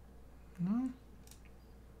 No.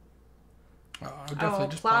 I would definitely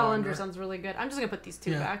just plow under sounds really good. I'm just gonna put these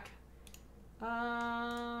two back.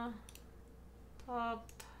 Top.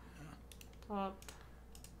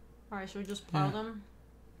 Alright, should we just plow them?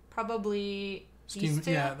 Probably these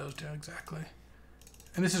two? Yeah, those two, exactly.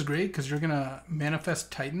 And this is great because you're gonna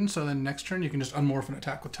manifest Titan, so then next turn you can just unmorph and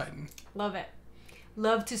attack with Titan. Love it.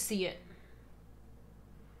 Love to see it.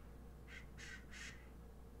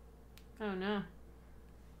 Oh no.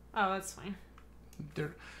 Oh, that's fine.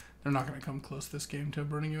 They're not gonna come close this game to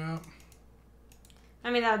burning you out.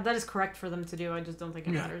 I mean, that is correct for them to do. I just don't think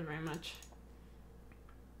it matters very much.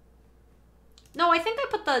 No, I think I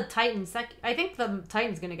put the Titan I think the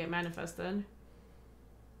Titan's gonna get manifested.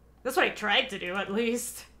 That's what I tried to do, at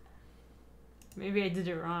least. Maybe I did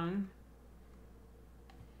it wrong.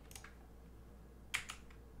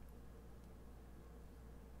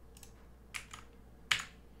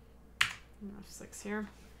 F6 here.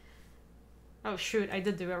 Oh shoot, I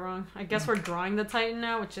did do it wrong. I guess we're drawing the Titan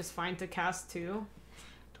now, which is fine to cast too.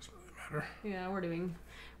 Doesn't really matter. Yeah, we're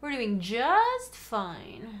doing just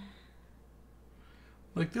fine.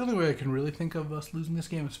 Like, the only way I can really think of us losing this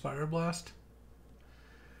game is Fire Blast.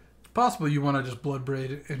 It's possible you want to just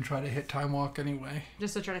Bloodbraid and try to hit Time Walk anyway.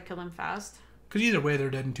 Just to try to kill him fast? Because either way, they're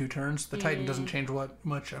dead in 2 turns. The Titan doesn't change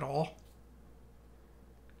much at all.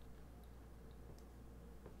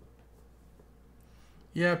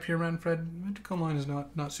 Yeah, Pure Manfred, MTGO Online is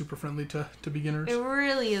not super friendly to beginners. It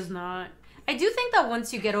really is not. I do think that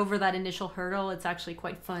once you get over that initial hurdle, it's actually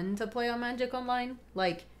quite fun to play on Magic Online.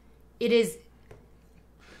 Like, it is...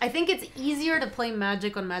 I think it's easier to play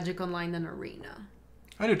Magic on Magic Online than Arena.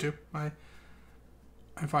 I do too. I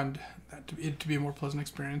find that to be a more pleasant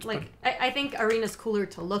experience. Like, but... I think Arena's cooler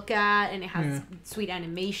to look at, and it has sweet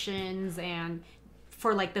animations, and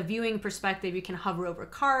for like the viewing perspective, you can hover over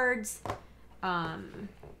cards. And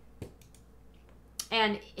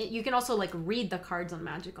you can also like read the cards on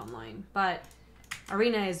Magic Online, but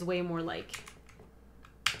Arena is way more like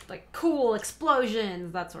cool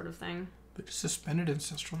explosions, that sort of thing. They just suspended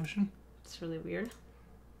Ancestral Vision. It's really weird.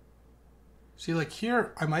 See, like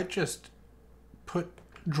here, I might just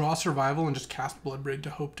draw Survival and just cast Bloodbraid to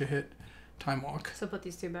hope to hit Time Walk. So put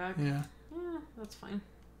these two back. Yeah. Yeah, that's fine.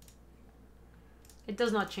 It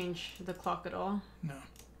does not change the clock at all. No.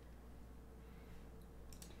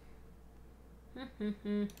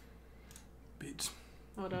 Beats.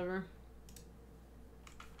 Whatever.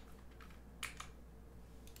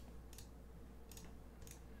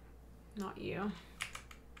 Not you.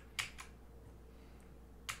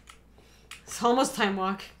 It's almost Time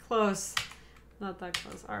Walk. Close. Not that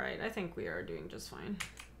close. Alright, I think we are doing just fine.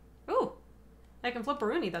 Ooh! I can flip a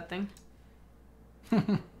Rooney, that thing.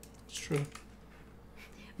 It's true.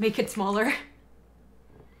 Make it smaller.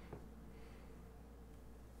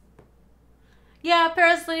 Yeah,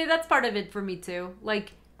 personally, that's part of it for me too.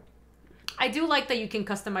 Like, I do like that you can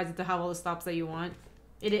customize it to have all the stops that you want.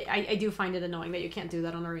 I do find it annoying that you can't do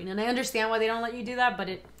that on Arena. And I understand why they don't let you do that, but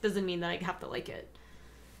it doesn't mean that I have to like it.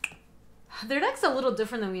 Their deck's a little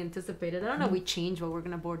different than we anticipated. I don't know if we changed what we're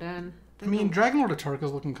going to board in. I mean, Dragon Lord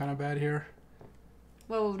Atarka's looking kind of bad here.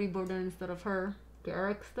 What would we board in instead of her?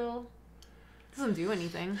 Garrick still? Doesn't do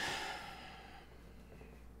anything.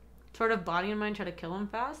 Sort of body in mind, try to kill him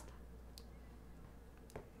fast?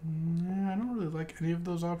 Yeah, I don't really like any of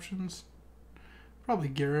those options. Probably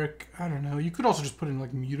Garrick. I don't know. You could also just put in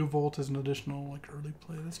like Mutavolt as an additional like early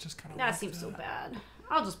play. That's just kind of. That seems so bad.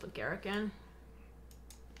 I'll just put Garrick in.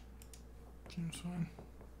 Seems fine.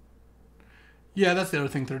 Yeah, that's the other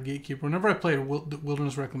thing. Third Gatekeeper. Whenever I play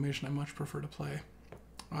Wilderness Reclamation, I much prefer to play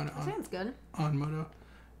on. That sounds good. On Moto.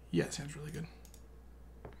 Yeah, it sounds really good.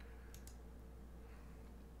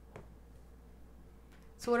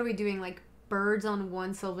 So what are we doing? Like birds on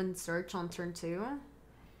 1, Sylvan Search on turn 2?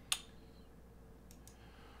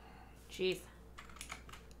 Jeez.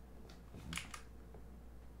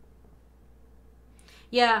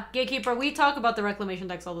 Yeah, Gatekeeper, we talk about the Reclamation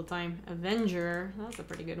decks all the time. Avenger, that's a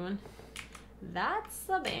pretty good one. That's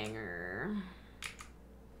a banger.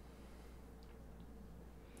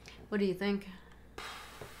 What do you think?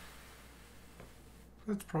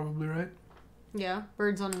 That's probably right. Yeah,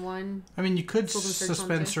 birds on 1. I mean, you could Suspend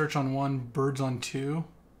suspend Search search on 1, birds on 2.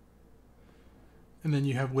 And then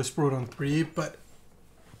you have Whisperwood on 3, but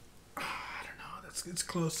I don't know. It's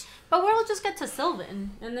close. But we'll just get to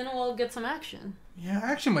Sylvan, and then we'll get some action. Yeah,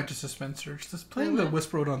 I actually might just suspend search. Playing the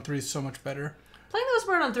Whisperwood on 3 is so much better. Playing the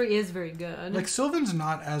Whisperwood on 3 is very good. Like, Sylvan's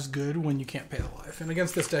not as good when you can't pay the life. And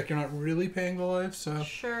against this deck, you're not really paying the life, so...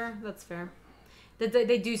 Sure, that's fair.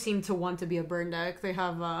 They do seem to want to be a burn deck. They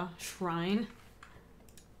have Shrine.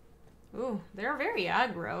 Ooh, they're very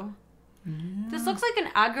aggro. Yeah. This looks like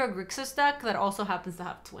an aggro Grixis deck that also happens to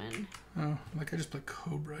have Twin. Oh, like I just play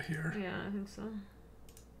Cobra here. Yeah, I think so.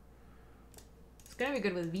 It's gonna be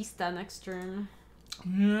good with Vista next turn.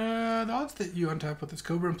 Yeah, the odds that you untap with this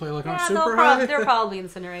Cobra and play like on Yeah, super high. they're probably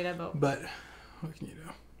incinerated, but what can you do?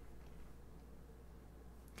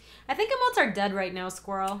 I think emotes are dead right now,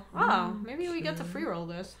 Squirrel. Oh, maybe we get to free roll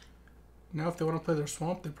this. Now, if they want to play their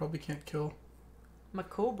Swamp, they probably can't kill.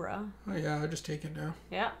 Macobra. Oh yeah, I just take it now.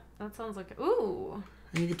 Yeah, that sounds like ooh.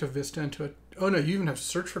 And you get to Vista into it. Oh no, you even have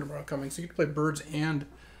Search for Tomorrow coming, so you get to play Birds and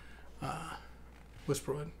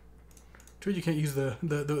Whisperwood. Too bad you can't use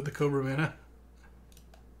the Cobra mana.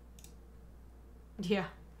 Yeah.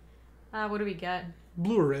 What do we get?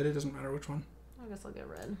 Blue or red, it doesn't matter which one. I guess I'll get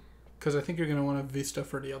red. Because I think you're going to want to Vista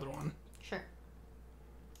for the other one. Sure.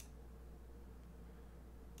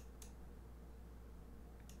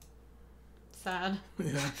 Sad.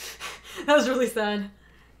 Yeah. That was really sad.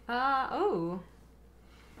 Oh.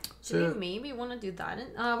 So, do we maybe want to do that?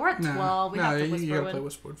 We're at 12. We have to Whisperwood. You got to play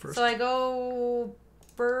Whisperwood first. So I go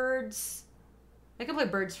birds. I can play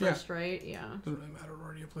birds first, right? Yeah. Doesn't really matter what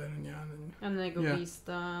order you play it in, yeah. And then I go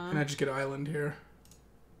Vista. And I just get Island here.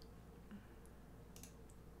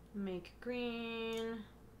 Make green.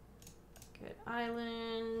 Get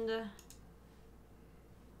island.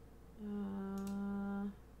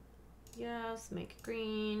 Yes, make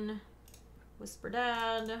green. Whisper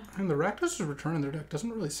Dad. And the Rakdos' return in their deck doesn't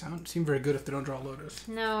really seem very good if they don't draw Lotus.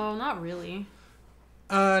 No, not really.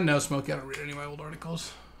 No, Smokey, I don't read any of my old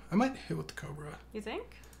articles. I might hit with the Cobra. You think?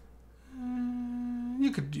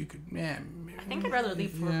 You could, yeah. Maybe. I think I'd rather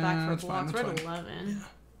leave back for blocks. We're at 11. Yeah.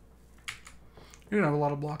 You're going to have a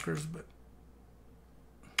lot of blockers, but...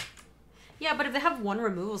 Yeah, but if they have one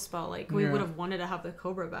removal spell, like, we would have wanted to have the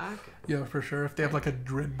Cobra back. Yeah, for sure. If they have, like, a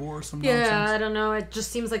Dread Boar or something. Yeah, nonsense. I don't know. It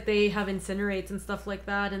just seems like they have Incinerates and stuff like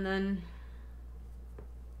that, and then...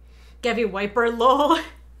 Gaby Wiper, lol.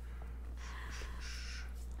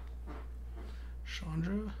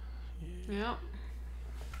 Chandra? Yeah.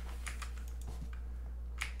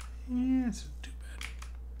 Yeah, it's too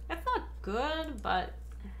bad. It's not good, but...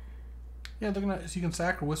 Yeah, looking at so you can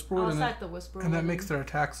sack or Whisperwood. I'll sack the Whisperwood. And that makes their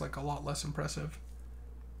attacks, like, a lot less impressive.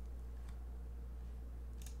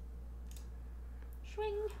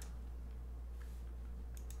 Swing.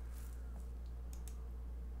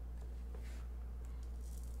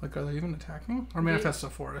 Like, are they even attacking? Or Manifest the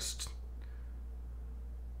Forest?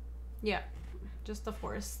 Yeah, just the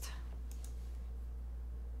Forest.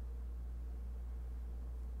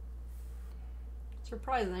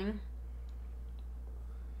 Surprising.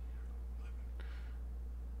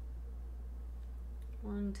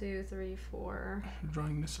 One, two, three, four. You're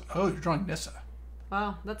drawing Nissa. Oh, you're drawing Nissa.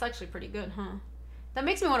 Wow, that's actually pretty good, huh? That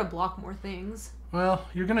makes me want to block more things. Well,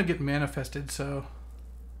 you're going to get manifested, so...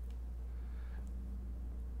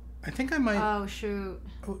 I think I might... Oh, shoot.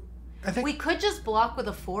 I think we could just block with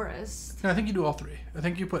a Forest. No, I think you do all three. I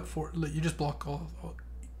think you put you just block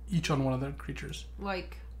each on one of the creatures.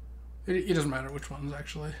 Like... It doesn't matter which ones,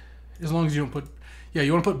 actually. As long as you don't put... Yeah,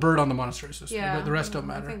 you want to put Bird on the Monastery System, but the rest don't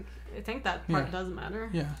matter. I think that part doesn't matter.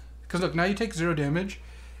 Yeah. Because look, now you take 0 damage,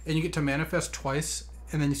 and you get to manifest twice,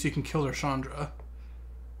 and then so you can kill their Chandra.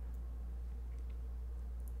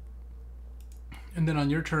 And then on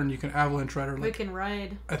your turn, you can Avalanche Rider. We can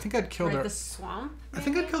ride. I think I'd kill the swamp. Maybe? I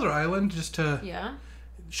think I'd kill their island just to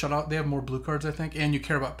shut out. They have more blue cards, I think, and you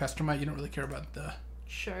care about Pestermite. You don't really care about the.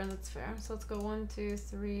 Sure, that's fair. So let's go 1, 2,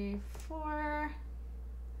 3, 4.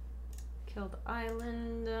 Kill the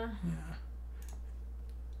island. Yeah.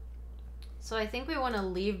 So I think we want to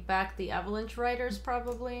leave back the Avalanche Riders,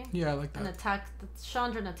 probably. Yeah, I like that. And attack the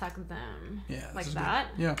Chandra and attack them. Yeah. Like that?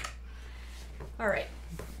 Good. Yeah. Alright.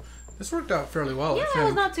 This worked out fairly well. Yeah, it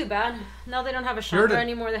was not too bad. Now they don't have a Chandra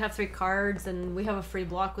anymore. They have 3 cards, and we have a free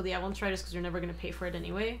block with the Avalanche Riders because you're never going to pay for it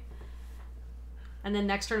anyway. And then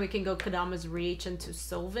next turn we can go Kodama's Reach into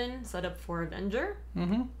Sylvan, set up for Avenger.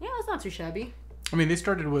 Mm-hmm. Yeah, that's not too shabby. I mean, they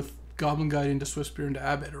started with Goblin Guide into Swiftspear into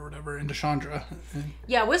Abbott or whatever, into Chandra. And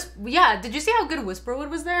Yeah, did you see how good Whisperwood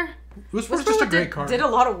was there? Whisperwood's just a great card. Did a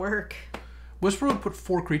lot of work. Whisperwood put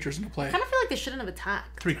 4 creatures into play. I kind of feel like they shouldn't have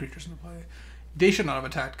attacked. 3 creatures into play. They should not have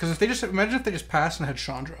attacked, because imagine if they just passed and had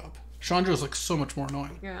Chandra up. Chandra is like so much more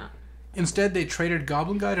annoying. Yeah. Instead, they traded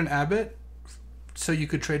Goblin Guide and Abbott, so you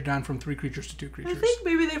could trade down from 3 creatures to 2 creatures. I think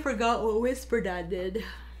maybe they forgot what Whisper Dad did.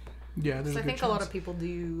 Yeah, there's a good I think chance. a lot of people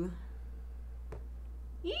do.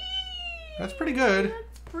 That's pretty good.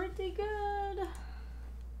 That's pretty good.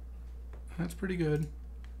 That's pretty good.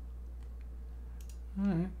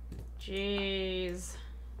 Alright. Jeez.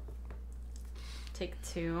 Take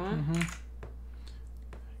 2. Mm-hmm.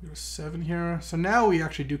 Go to 7 here. So now we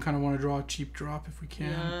actually do kind of want to draw a cheap drop if we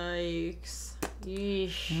can. Yikes.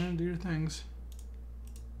 Yeesh. Yeah, do your things.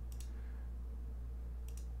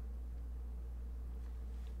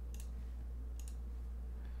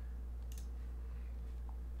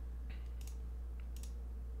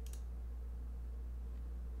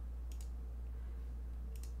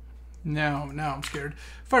 Now I'm scared.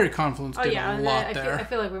 Fiery Confluence did a lot there. I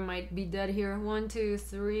feel like we might be dead here. 1, 2,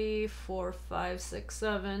 3, 4, 5, 6,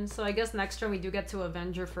 7. So I guess next turn we do get to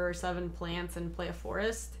Avenger for 7 plants and play a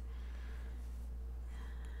forest.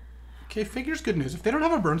 Okay, Figure's good news. If they don't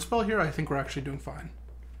have a burn spell here, I think we're actually doing fine.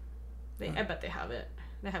 I bet they have it.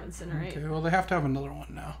 They have Incinerate. Okay, well they have to have another one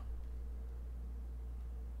now.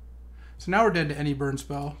 So now we're dead to any burn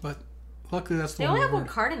spell, but luckily that's the They one. only have 1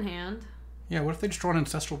 card in hand. Yeah, what if they just draw an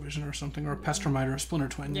Ancestral Vision or something, or a Pestermite or a Splinter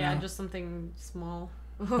Twin? Yeah, you know? just something small.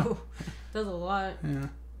 Ooh, does a lot. Yeah.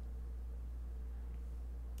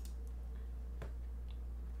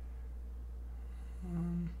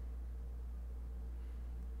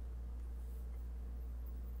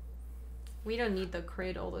 We don't need the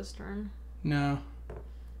Cradle this turn. No.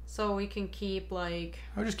 So we can keep, like...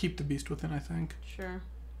 I would just keep the Beast Within, I think. Sure.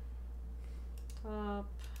 Top,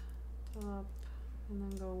 and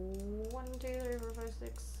then go 1, 2, 3, 4, 5,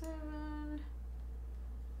 6, 7.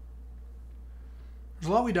 There's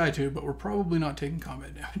a lot we die to, but we're probably not taking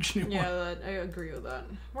combat damage anymore. Yeah, I agree with that.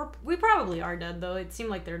 We probably are dead, though. It seemed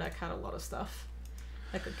like their deck had a lot of stuff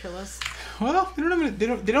that could kill us. Well, they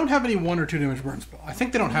don't have any 1 or 2 damage burn spell. I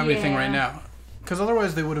think they don't have anything right now, because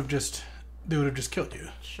otherwise they would have just killed you.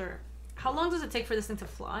 Sure. How long does it take for this thing to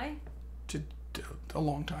fly? A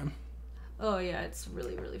long time. Oh yeah, it's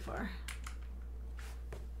really, really far.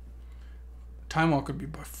 Time Walk would be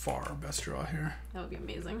by far our best draw here. That would be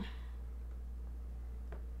amazing.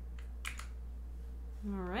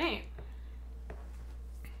 All right.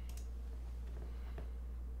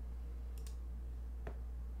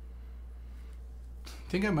 I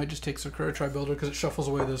think I might just take Sakura Tri-Builder because it shuffles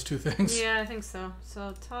away those 2 things. Yeah, I think so.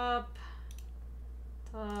 So top.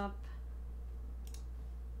 I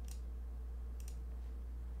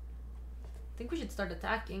think we should start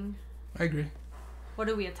attacking. I agree. What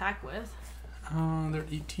do we attack with? They're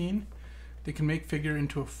 18. They can make Figure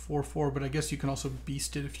into a 4/4, but I guess you can also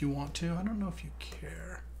beast it if you want to. I don't know if you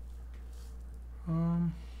care.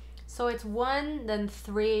 So it's 1, then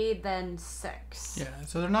 3, then 6. Yeah,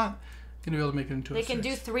 so they're not going to be able to make it into a 6. They can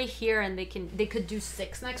do 3 here, and they could do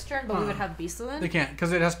 6 next turn, but we would have Beastolin. They can't,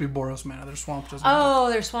 because it has to be Boros mana. Their Swamp doesn't. Oh,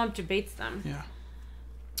 their Swamp debates them. Yeah.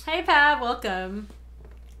 Hey, Pat, welcome.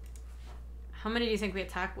 How many do you think we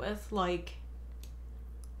attack with? Like,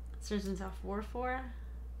 Surgeon's off 4/4?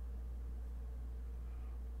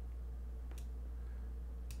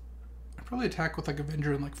 I'd probably attack with like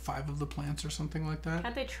Avenger and like 5 of the plants or something like that.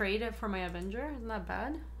 Can't they trade it for my Avenger? Isn't that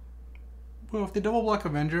bad? Well, if they double block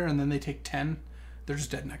Avenger and then they take 10, they're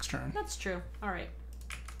just dead next turn. That's true. Alright.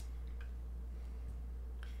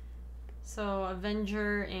 So,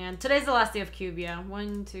 Avenger, and today's the last day of Cube, yeah.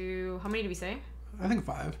 1, 2, how many did we say? I think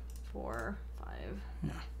 5. 4, 5.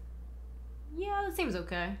 Yeah. Yeah, that seems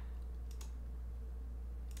okay.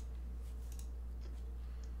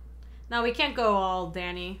 Now, we can't go all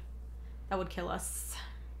Danny. That would kill us.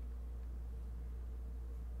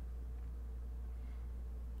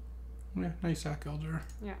 Yeah, nice sack Elder.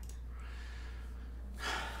 Yeah.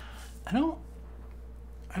 I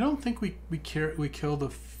don't think we kill the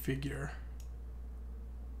Figure.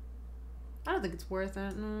 I don't think it's worth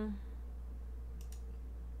it, no.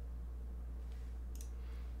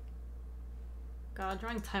 God,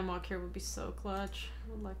 drawing Time Walk here would be so clutch.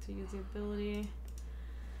 I would like to use the ability.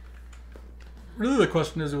 Really, the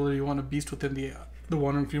question is whether you want to Beast Within the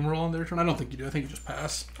Wandering Fumarole on their turn. I don't think you do. I think you just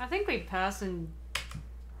pass. I think we pass and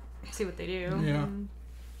see what they do. Yeah.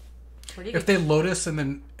 Where do you If they Lotus and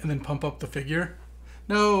then pump up the Figure,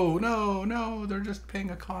 No, no, no. They're just paying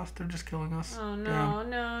a cost. They're just killing us. Oh, no, Damn.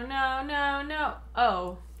 no, no, no, no.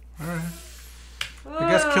 Oh. Alright. I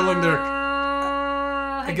guess killing their...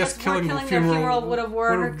 I guess killing their the funeral would have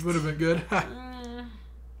worked. Would have been good.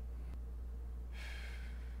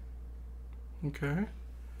 Okay.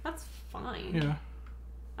 That's fine. Yeah.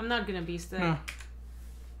 I'm not gonna beast it. No.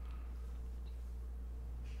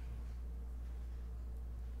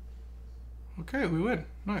 Okay, we win.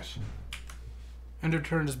 Nice. End of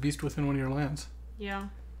turn is beast within one of your lands. Yeah.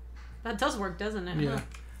 That does work, doesn't it? Yeah. Huh?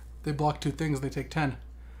 They block 2 things, they take 10.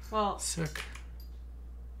 Well, Sick.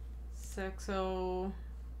 so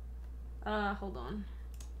hold on.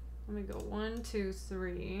 Let me go 1, 2,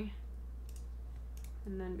 3.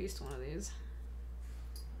 And then beast one of these.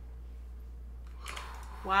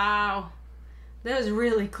 Wow. That was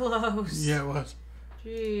really close. Yeah, it was.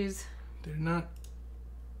 Jeez. They're not...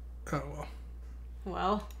 Oh, well.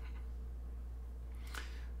 Well.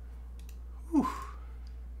 Whew.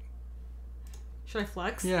 Should I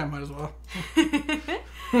flex? Yeah, might as well.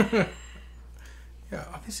 Yeah,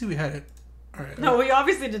 obviously we had it. All right. No, we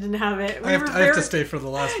obviously didn't have it. I have to stay for the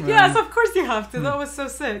last minute. Yes, of course you have to. That was so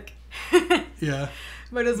sick. Yeah.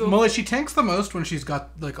 Might as well. Molly, she tanks the most when she's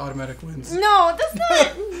got, like, automatic wins. No, that's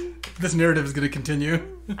not... This narrative is going to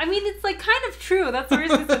continue. I mean, it's, like, kind of true. That's the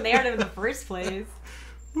reason it's a narrative in the first place.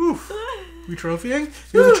 Oof. We trophying?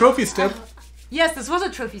 It was a trophy step. Yes, this was a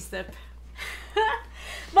trophy step.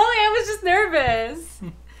 Molly, I was just nervous.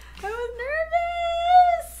 I was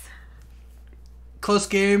nervous. Close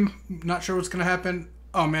game. Not sure what's going to happen.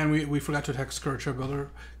 Oh, man, we forgot to attack Scourge. They're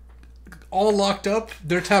all locked up.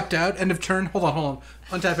 They're tapped out. End of turn. Hold on.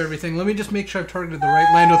 Untap everything. Let me just make sure I've targeted the right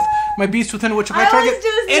land with my beast within which if I target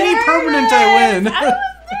any nervous. permanent, I win. I was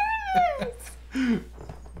nervous.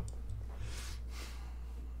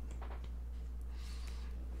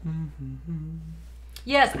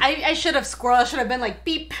 Yes, I should have squirrel. I should have been like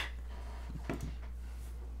beep.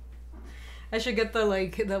 I should get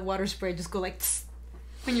the water spray. Just go like tss,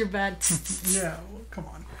 when you're bad. Yeah, well, come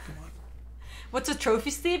on. What's a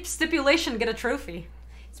trophy stipulation? Get a trophy.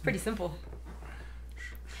 It's pretty simple.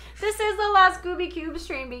 This is the last Scooby Cube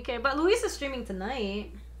stream, BK. But Luis is streaming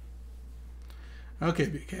tonight. Okay,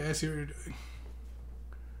 BK, I see what you're doing.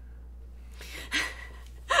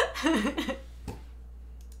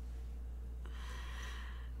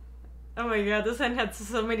 Oh my god, this hand had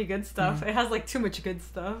so many good stuff. It has like too much good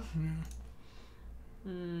stuff.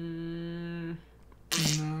 No, I'm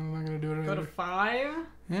not gonna do it. Go to 5?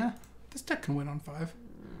 Yeah, this deck can win on 5.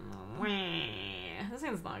 This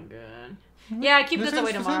hand's not good. Yeah, I keep this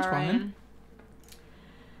away tomorrow, Ryan.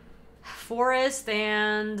 Forest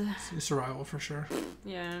and... Survival for sure.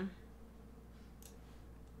 Yeah.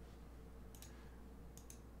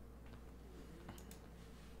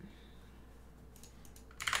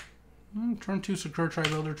 Turn 2, Secure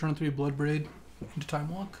Tri-Builder. Turn 3, Bloodbraid. Into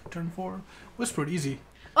Time Walk. Turn 4, Whispered. Easy.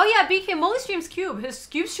 Oh yeah, BK, Molly streams Cube. His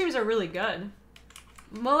Cube streams are really good.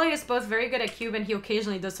 Molly is both very good at Cube and he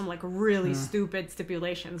occasionally does some like really stupid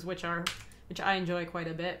stipulations, which I enjoy quite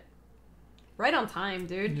a bit. Right on time,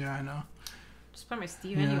 dude. Yeah, I know. Just by my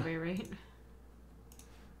Steve anyway, right?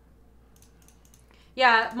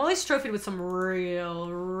 Yeah, Molly's trophied with some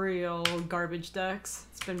real garbage decks.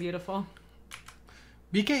 It's been beautiful.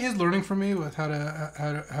 BK is learning from me with how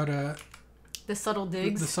to the subtle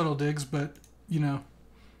digs. The subtle digs, but you know,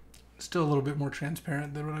 still a little bit more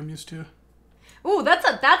transparent than what I'm used to. Ooh, that's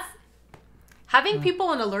having people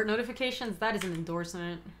on alert notifications. That is an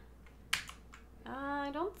endorsement. I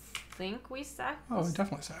don't think we sack. Oh, we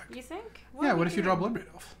definitely sack. You think? Yeah. What if you draw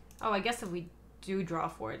Bloodbraid off? Oh, I guess if we do draw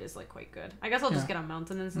for it, is like quite good. I guess I'll just get a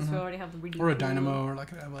mountain then since we already have the really or a Dynamo or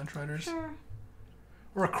like an Avalanche Riders. Sure.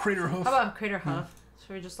 Or a Crater Hoof. How about a Crater Hoof?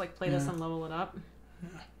 Should we just like play this and level it up?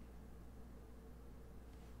 Yeah.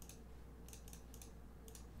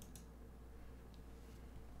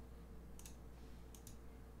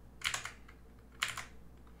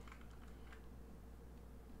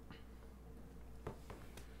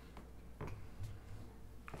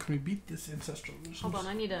 Can we beat this Ancestral Illusions? Hold on,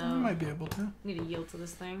 I need We might be able to. need to yield to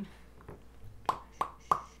this thing.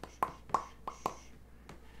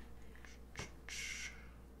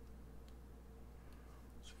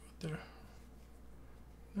 There.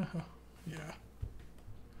 Yeah.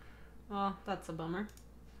 Oh, that's a bummer.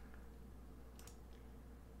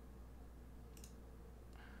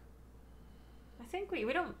 I think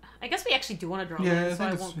we don't... I guess we actually do want to draw one, so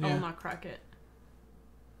I will not crack it.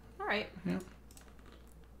 Alright. Yeah.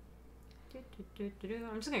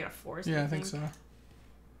 I'm just gonna get a forest. Yeah, I think so.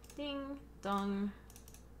 Ding, dong.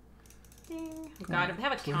 Ding. Oh, God, if they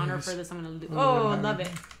have a counter please. for this, I'm gonna lose. Oh, Oh, I love it.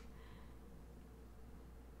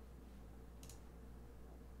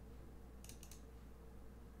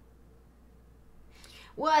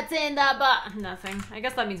 What's in the box? Nothing. I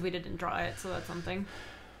guess that means we didn't draw it, so that's something.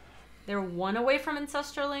 They're one away from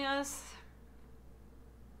Ancestraling us.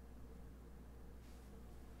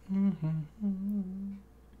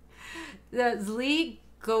 The Zli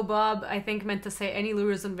Gobob, I think, meant to say any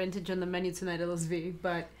lures on vintage on the menu tonight LSV,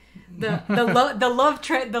 but the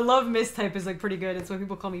love mistype is like pretty good. It's why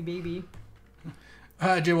people call me baby.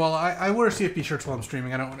 Jay Wall, I wear CFP shirts while I'm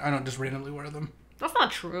streaming. I don't just randomly wear them. That's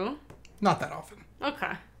not true. Not that often.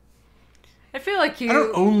 Okay. I feel like you. I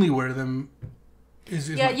don't only wear them.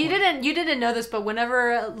 Yeah, you didn't know this, but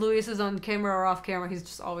whenever Luis is on camera or off camera, he's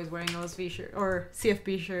just always wearing LSV shirt or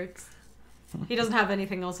CFB shirts. He doesn't have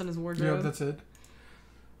anything else in his wardrobe. Yeah, that's it.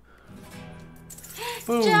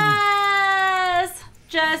 Boom.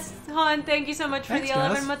 Jess, hon, thank you so much for Thanks, the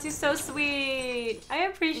 11 Jess. months. You're so sweet. I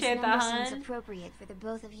appreciate this that, number seems hon. appropriate for the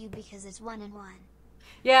both of you because it's 1 and 1.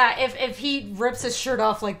 Yeah, if he rips his shirt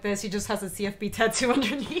off like this, he just has a CFB tattoo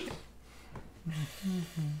underneath.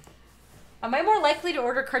 Am I more likely to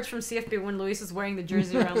order cards from CFB when Luis is wearing the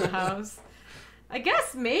jersey around the house? I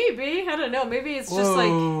guess maybe. I don't know. Maybe it's just like...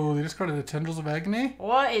 Whoa, they just carded the Tendrils of Agony?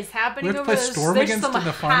 What is happening We have to over play there? Storm against in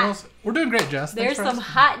the finals? We're doing great, Jess. There's some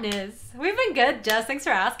hotness. We've been good, Jess. Thanks for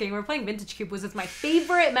asking. We're playing Vintage Cube, which is my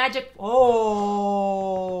favorite Magic...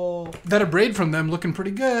 Oh! That a braid from them looking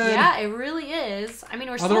pretty good. Yeah, it really is. I mean,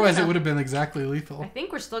 we're still Otherwise, gonna... it would have been exactly lethal. I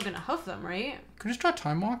think we're still going to hoof them, right? Could we just try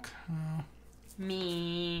Time Walk?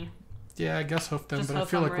 Me. Yeah, I guess hoof them, Just but I hoof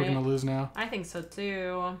feel them, like we're right? going to lose now. I think so,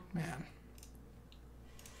 too. Man.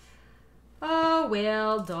 Oh,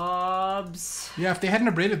 well, Dobbs. Yeah, if they hadn't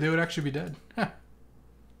abraded, they would actually be dead.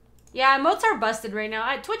 Yeah, moats are busted right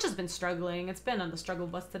now. Twitch has been struggling. It's been on the struggle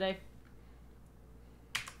bus today.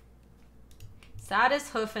 Saddest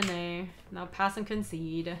hoof in A. Now pass and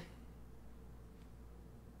concede.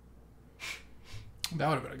 That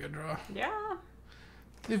would have been a good draw. Yeah.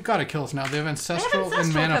 They've got to kill us now. They have They Ancestral, have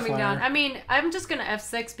Ancestral and Mana coming Flare. down. I mean, I'm just going to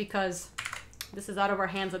F6 because this is out of our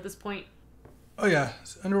hands at this point. Oh yeah,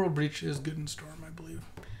 Underworld Breach is good in Storm, I believe.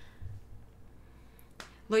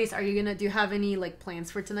 Luis, do you have any like plans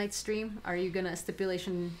for tonight's stream? Are you gonna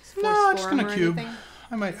stipulation for No, I'm just Storm gonna or cube. anything?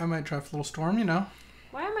 I might try for a little Storm, you know.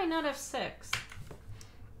 Why am I not F6?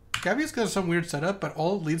 Gaby's got some weird setup, but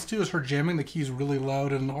all it leads to is her jamming the keys really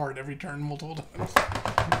loud and hard every turn multiple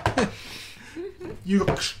times. You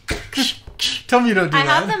tell me you don't do I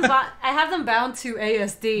that. have them bound to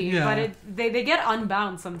ASD, Yeah. but they get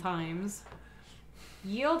unbound sometimes.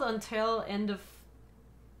 Yield until end of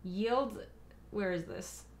yield. Where is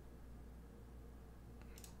this?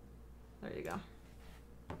 There you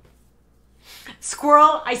go.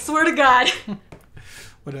 Squirrel, I swear to God.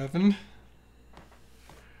 What happened?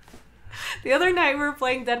 The other night we were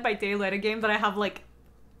playing Dead by Daylight, a game that I have like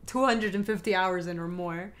 250 hours in or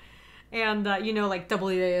more. And, like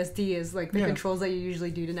WASD is like the controls that you usually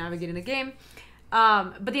do to navigate in a game.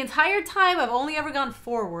 But the entire time I've only ever gone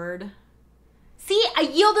forward. See, I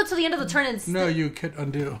yielded to the end of the turn and... No, you could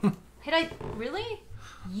undo. Did I really?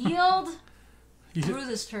 Yield You through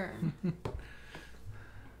this turn.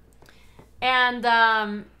 And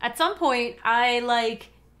at some point,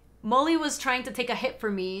 Molly was trying to take a hit for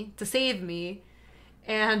me to save me.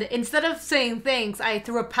 And instead of saying thanks, I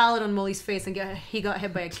threw a pallet on Molly's face and he got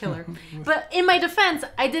hit by a killer. But in my defense,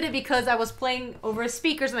 I did it because I was playing over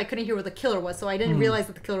speakers and I couldn't hear where the killer was. So I didn't realize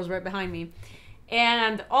that the killer was right behind me.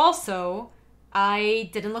 And also, I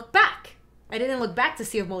didn't look back. I didn't look back to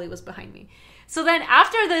see if Molly was behind me. So then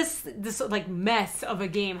after this like mess of a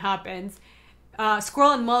game happens,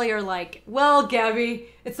 Squirrel and Molly are like, well, Gaby,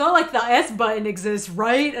 it's not like the S button exists,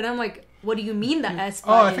 right? And I'm like, what do you mean the S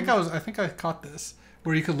button? Oh, I think I caught this.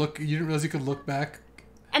 Where you didn't realize you could look back.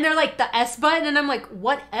 And they're like, the S button? And I'm like,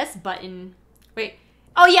 what S button? Wait.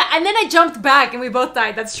 Oh yeah, and then I jumped back and we both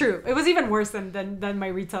died. That's true. It was even worse than my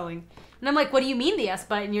retelling. And I'm like, what do you mean the S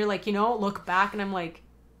button? And you're like, look back. And I'm like,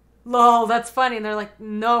 lol, that's funny. And they're like,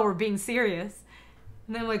 no, we're being serious.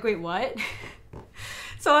 And I'm like, wait, what?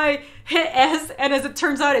 So I hit S, and as it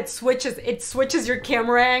turns out, it switches your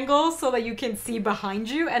camera angle so that you can see behind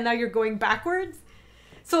you, and now you're going backwards.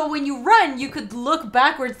 So when you run, you could look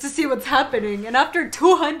backwards to see what's happening. And after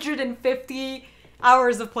 250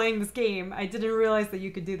 hours of playing this game, I didn't realize that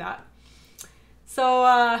you could do that. So,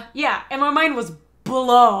 yeah, and my mind was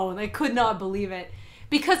blown. I could not believe it.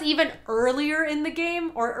 Because even earlier in the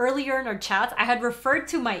game, or earlier in our chats, I had referred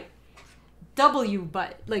to my W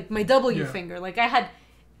my W finger. Like, I had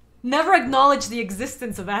never acknowledged the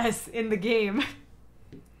existence of S in the game.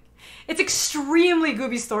 It's extremely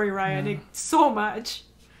Gooby story, Ryan. So much.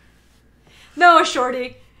 No,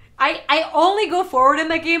 Shorty. I only go forward in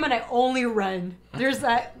that game and I only run. There's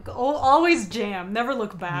that always jam, never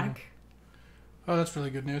look back. Oh, that's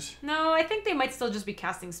really good news. No, I think they might still just be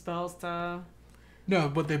casting spells to. No,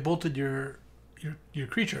 but they bolted your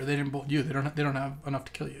creature. They didn't bolt you. They don't have enough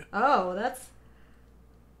to kill you. Oh, that's.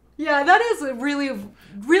 Yeah, that is really,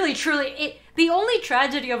 really, truly. The only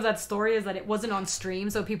tragedy of that story is that it wasn't on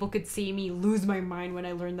stream, so people could see me lose my mind when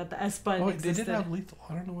I learned that the S button existed. They did have lethal.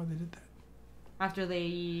 I don't know why they did that. After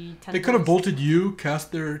they could have bolted you,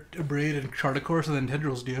 cast their Abrade and Chart a Course, and then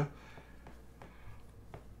Tendrils you.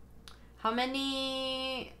 How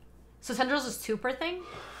many? So Tendrils is 2 per thing.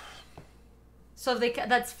 So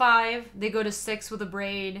that's 5. They go to 6 with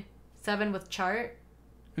Abrade, 7 with Chart,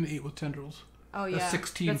 and 8 with Tendrils. Oh yeah, that's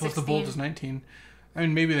 16 plus the bolt is 19. I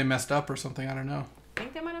mean, maybe they messed up or something. I don't know. I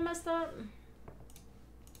think they might have messed up.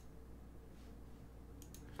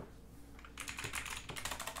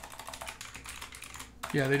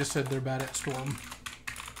 Yeah, they just said they're bad at Storm.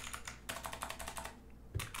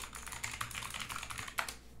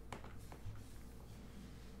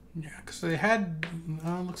 Yeah, because they had...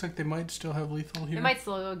 looks like they might still have lethal here. They might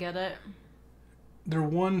still go get it. They're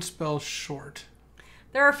 1 spell short.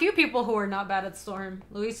 There are a few people who are not bad at Storm.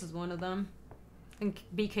 Luis is one of them. I think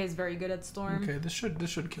BK is very good at Storm. Okay, this should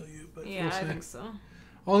kill you. But yeah, we'll I think so.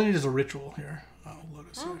 All they need is a ritual here. Oh,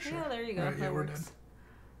 Lotus. Oh, sure. Yeah, there you go. Right, yeah, we're dead.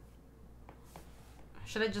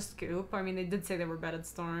 Should I just scoop? I mean, they did say they were bad at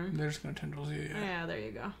Storm. They're just going to Tendrils you, yeah. Yeah, there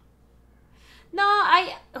you go. No,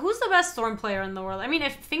 who's the best Storm player in the world? I mean,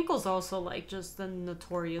 if Finkel's also, like, just the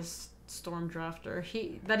notorious Storm drafter.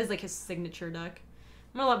 That is, like, his signature deck.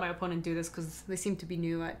 I'm gonna let my opponent do this because they seem to be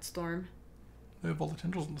new at Storm. They have all the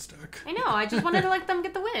Tendrils in the stack. I know. I just wanted to let them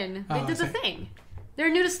get the win. They did the thing.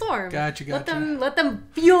 They're new to Storm. Gotcha. Let them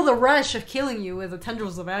feel the rush of killing you with the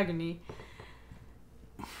Tendrils of Agony.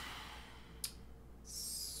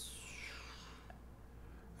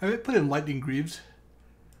 I put in Lightning Greaves.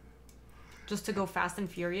 Just to go fast and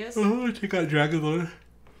furious? Oh, take out Dragon Lord.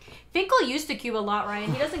 Finkel used to cube a lot,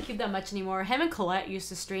 Ryan. He doesn't cube that much anymore. Him and Colette used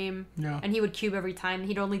to stream. Yeah. And he would cube every time.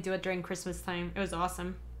 He'd only do it during Christmas time. It was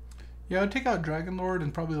awesome. Yeah, I'd take out Dragon Lord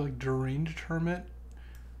and probably like Deranged Hermit.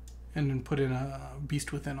 And then put in a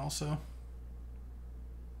Beast Within also.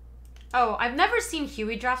 Oh, I've never seen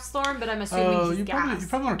Huey draft Storm, but I'm assuming he's gassed. You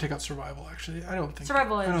probably want to take out Survival, actually. I don't think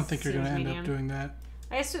you're going to end up doing that.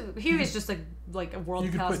 I assume Huey's just like a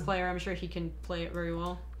world-class player. I'm sure he can play it very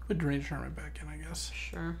well. Put Deranged Hermit back in, I guess.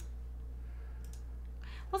 Sure.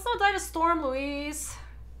 Let's not die to Storm, Luis.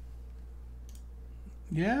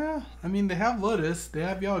 Yeah, I mean, they have Lotus, they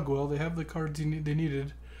have Yagwell, they have the cards they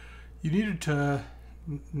needed. You needed to...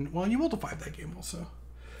 Well, you multiplied that game also.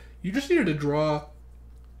 You just needed to draw...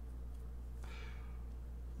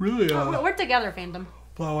 Really, we're together, fandom.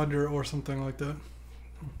 Plow Under or something like that.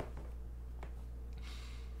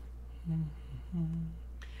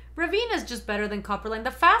 Ravine is just better than Copperline.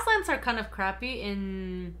 The fast lands are kind of crappy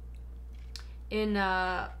in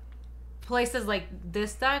places like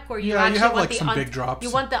this deck where you actually have want like some big drops.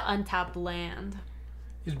 You want the untapped land.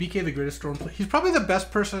 Is BK the greatest Storm player? He's probably the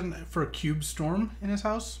best person for a cube Storm in his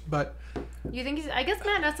house, but... You think he's... I guess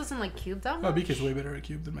Matt Ness doesn't like cube that much. Oh, BK's way better at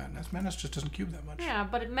cube than Matt Ness. Matt Ness just doesn't cube that much. Yeah,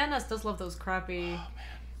 but Matt Ness does love those crappy... Oh, man.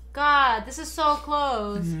 God, this is so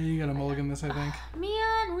close. Yeah, you gotta mulligan this, I think.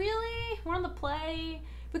 Man, really? We're on the play.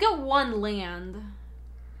 We got 1 land.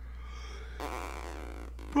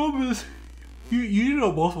 Problem is, you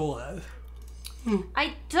know multiple lands.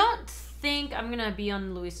 I don't think I'm gonna be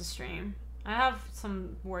on Luis's stream. I have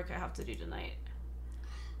some work I have to do tonight.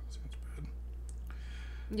 Sounds bad.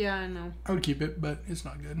 Yeah, I know. I would keep it, but it's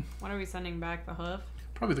not good. What are we sending back? The hoof?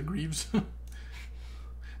 Probably the Greaves.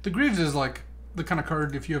 The Greaves is like the kind of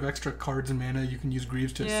card, if you have extra cards and mana, you can use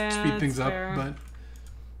Greaves to speed things up. But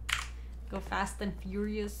go fast and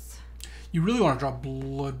furious. You really want to draw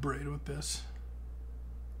Bloodbraid with this.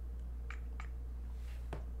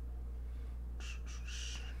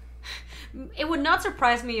 It would not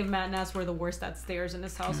surprise me if Matt Ness were the worst at stairs in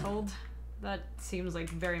his household. That seems like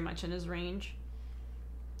very much in his range.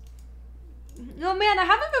 No, man, I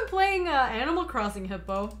haven't been playing Animal Crossing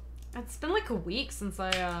Hippo. It's been like a week since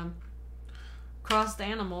I crossed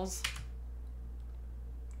animals.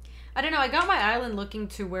 I don't know, I got my island looking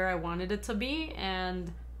to where I wanted it to be,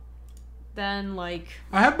 and then, like...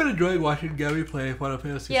 I have been enjoying watching Gaby play Final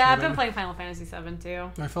Fantasy VII. Yeah, I've been playing Final Fantasy VII,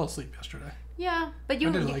 too. I fell asleep yesterday. Yeah, but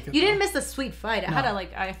you didn't miss the sweet fight. No.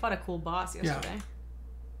 I fought a cool boss yesterday. Yeah.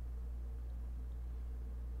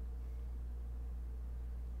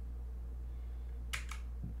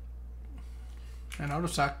 And I would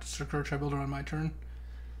have sacked Circular Tribuilder on my turn.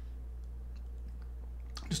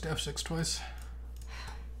 Just F6 twice.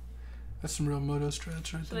 That's some real Moto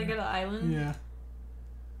strats right Should there. I get an island? Yeah.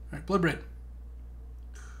 Alright, Bloodbraid.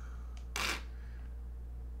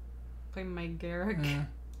 Play my Garrick.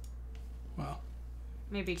 Well.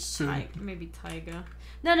 Maybe soon. maybe Taiga.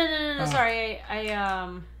 No. Sorry,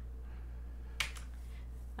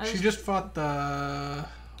 She just fought the...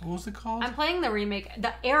 What was it called? I'm playing the remake.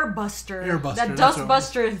 The Airbuster. Airbuster. That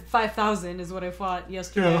Dustbuster 5000 is what I fought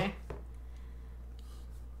yesterday. Yeah.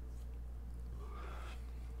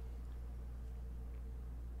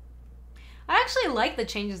 I actually like the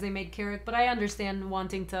changes they made, Carrick, but I understand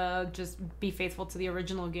wanting to just be faithful to the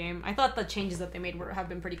original game. I thought the changes that they made have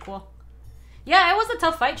been pretty cool. Yeah, it was a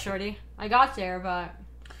tough fight, Shorty. I got there, but...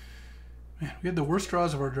 Man, we had the worst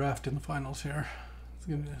draws of our draft in the finals here.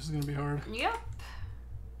 This is gonna be hard. Yep.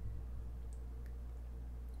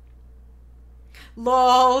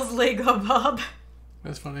 Lols, Lego Bob.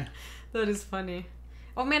 That's funny. That is funny.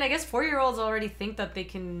 Oh man, I guess 4-year-olds already think that they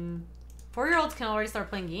can... 4-year-olds can already start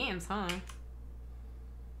playing games, huh?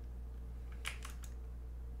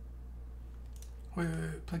 Wait.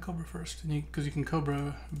 Play Cobra first, because you can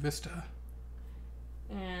Cobra Vista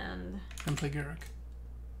And play Garrick.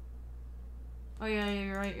 oh yeah,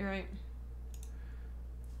 you're right.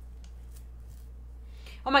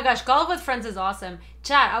 Oh my gosh, golf with friends is awesome.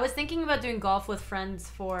 Chat, I was thinking about doing golf with friends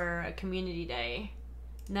for a community day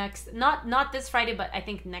next, not this Friday, but I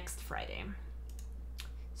think next Friday.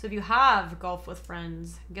 So if you have golf with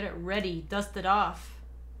friends, get it ready, dust it off.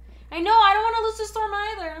 I know, I don't want to lose the storm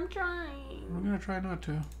either. I'm trying. I'm gonna try not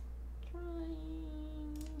to.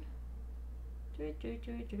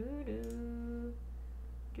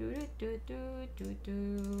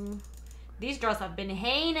 These draws have been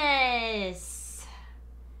heinous.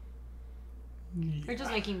 Yeah. They're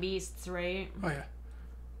just making beasts, right? Oh yeah.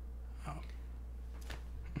 Oh.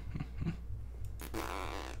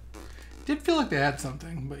 Did feel like they had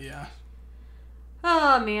something, but yeah.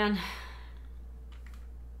 Oh man.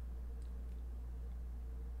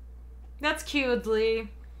 That's cute, Lee.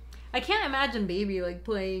 I can't imagine Baby like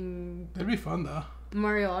playing That'd be fun though.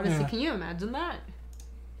 Mario Odyssey. Yeah. Can you imagine that?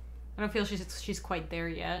 I don't feel she's quite there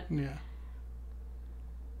yet. Yeah.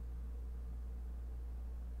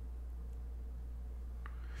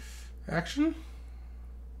 Action?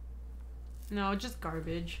 No, just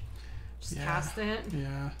garbage. Just Yeah. cast it.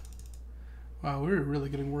 Yeah. Wow, we're really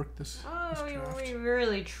getting work this Oh, draft. we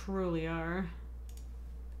really truly are.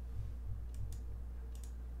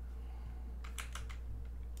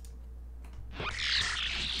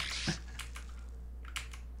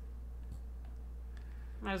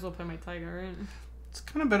 Might as well play my Tiger, right? It's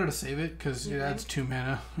kind of better to save it because it adds 2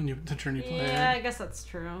 mana when the turn you play Yeah, it. I guess that's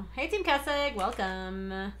true. Hey, Team Kaseg,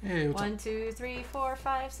 welcome. Hey, what's 1, up? 2, 3, 4,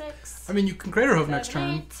 5, 6. I mean, you can Crater Hoof 7, next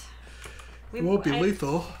turn. 8. It won't be I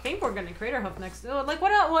lethal. think we're gonna Crater Hoof next. Oh, like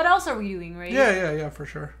what else are we doing, right? Yeah, for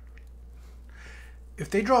sure. If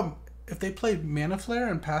they play Mana Flare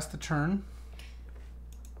and pass the turn,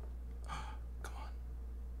 come on,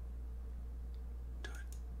 do it,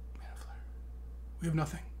 Mana Flare. We have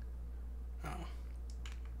nothing.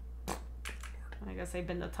 Oh, I guess I've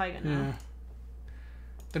been the Tiger now. yeah.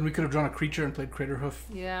 Then we could have drawn a creature and played Crater Hoof.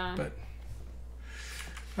 Yeah. But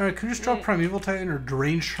all right, could you just draw Right. Primeval Titan or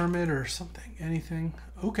Deranged Hermit or something? Anything?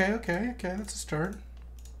 Okay. That's a start.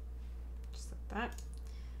 Just like that.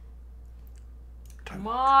 Time Come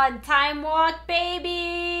on, time walk, baby!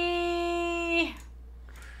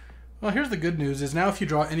 Well, here's the good news: is now if you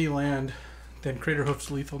draw any land, then Crater Hoof's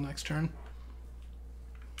lethal next turn.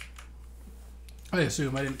 I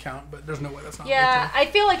assume I didn't count, but there's no way that's not Yeah, lethal. I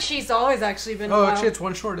feel like she's always actually been. Oh, wild. actually, it's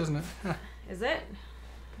one short, isn't it? Huh. Is it?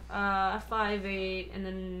 5, 8, and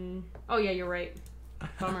then. Oh yeah, you're right.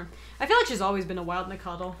 Bummer. I feel like she's always been a wild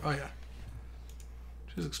Nikado. Oh yeah,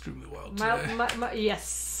 she's extremely wild today.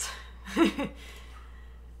 Yes.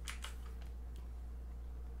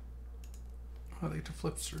 I like to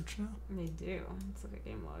flip search now. They do. Let's look at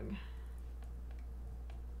game log.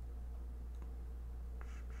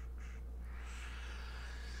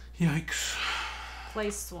 Yikes. Play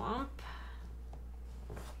Swamp.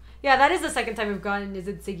 Yeah, that is the second time we've gotten Is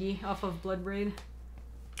It Ziggy off of Bloodbraid.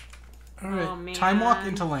 All right, Oh, man. time walk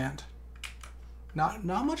into land. Not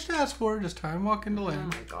much to ask for, just time walk into Oh land.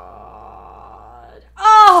 my god.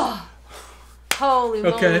 Oh! Holy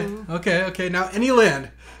Okay, moly. okay. Now any land.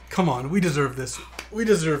 Come on, we deserve this. We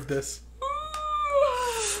deserve this.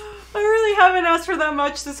 I really haven't asked for that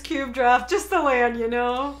much this cube draft. Just the land, you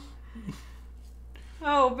know?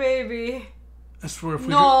 Oh, baby. I swear if we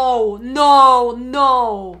No.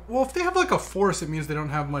 well, if they have like a force, it means they don't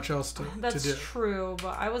have much else to That's do. true,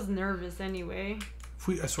 but I was nervous anyway.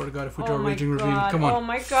 I swear to God, if we draw Raging Ravine, come on. Oh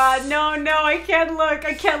my God, no, I can't look.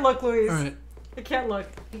 I can't look, Luis. All right. I can't look.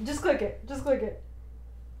 Just click it. Just click it.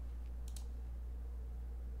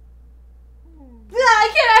 Yeah,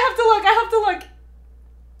 I have to look.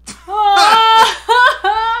 Oh.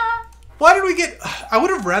 Why did we get... I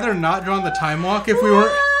would have rather not drawn the Time Walk if we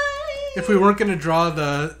weren't going to draw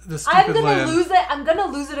the stupid land. I'm gonna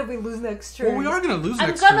lose it if we lose next turn. Well, we are going to lose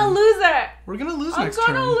next turn. turn. I'm gonna lose it. We're going to lose next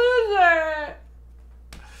turn. I'm gonna lose it.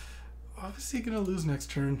 Obviously going to lose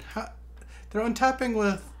next turn. They're untapping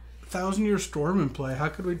with 1,000-Year Storm in play. How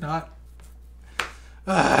could we not?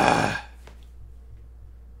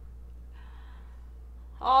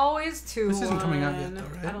 Always 2-1. This isn't coming out yet,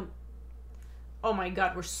 though, right? Oh my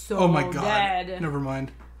God, we're so dead. Never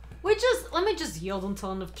mind. Let me just yield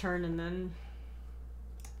until end of turn and then.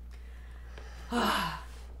 Alright,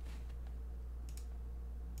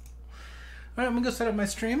 I'm gonna go set up my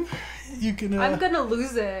stream. You can. I'm gonna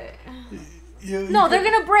lose it. They're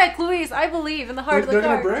gonna brick, Luis. I believe in the heart of the card.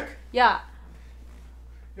 card. They're gonna brick? Yeah.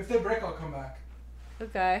 If they brick, I'll come back.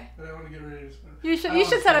 Okay. But I want to get ready to spin. You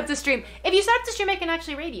should set up the stream. If you set up the stream, I can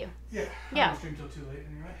actually raid you. Yeah. Yeah. I won't stream till too late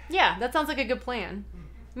anyway. Yeah, that sounds like a good plan.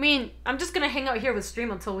 I mean, I'm just gonna hang out here with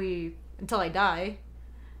stream until I die.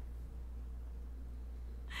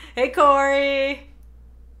 Hey, Corey.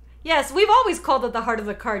 Yes, we've always called it the heart of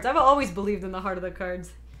the cards. I've always believed in the heart of the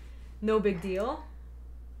cards. No big deal.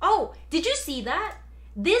 Oh, did you see that?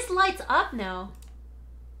 This lights up now.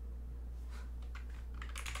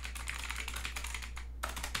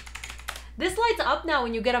 This lights up now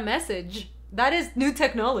when you get a message. That is new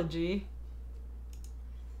technology.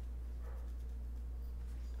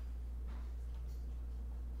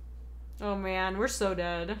 Oh man, we're so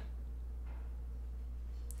dead.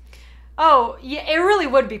 Oh, yeah, it really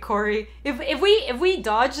would be, Corey. If we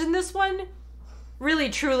dodged in this one, really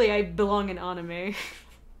truly I belong in anime.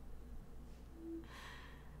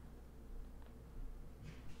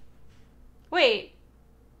 Wait,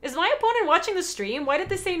 is my opponent watching the stream? Why did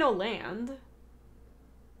they say no land?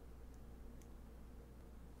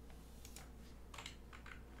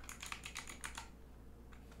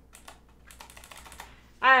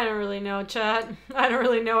 I don't really know, chat. I don't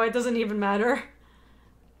really know. It doesn't even matter.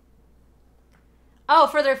 Oh,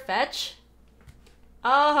 for their fetch?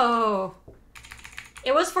 Oh.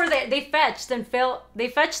 It was for they fetched and failed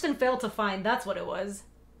to find. That's what it was.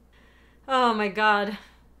 Oh my God.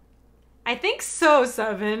 I think so,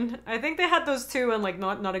 7. I think they had those two and like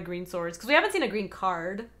not a green swords. Because we haven't seen a green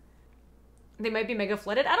card. They might be mega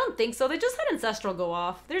flooded. I don't think so. They just had Ancestral go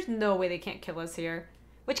off. There's no way they can't kill us here.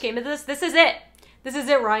 Which game is this? This is it. This is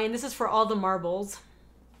it, Ryan. This is for all the marbles.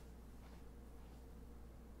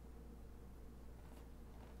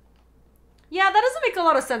 Yeah, that doesn't make a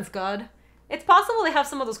lot of sense, God. It's possible they have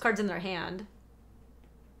some of those cards in their hand.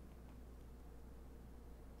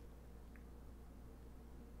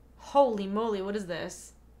 Holy moly, what is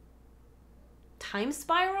this? Time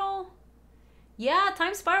Spiral? Yeah,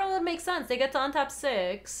 Time Spiral would make sense. They get to untap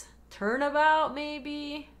 6. Turnabout,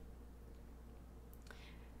 maybe?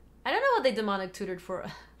 I don't know what they demonic tutored for.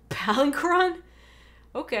 Palinchron?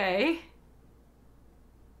 Okay.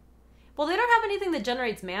 Well, they don't have anything that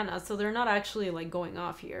generates mana, so they're not actually, like, going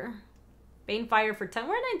off here. Banefire for 10.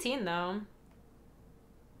 We're at 19, though.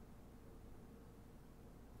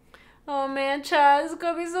 Oh, man, Chad, it's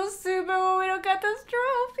gonna be so stupid when we don't get this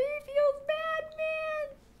trophy. It feels bad,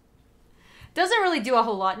 man. Doesn't really do a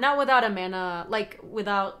whole lot. Not without a mana, like,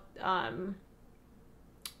 without, Mana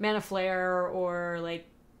Flare or, like,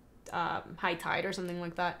 High Tide or something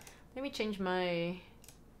like that. Let me change my...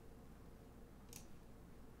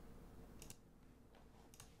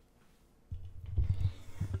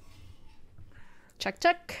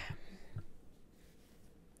 Check.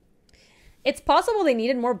 It's possible they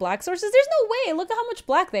needed more black sources. There's no way. Look at how much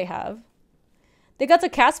black they have. They got to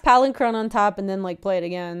cast Palinchron on top and then, like, play it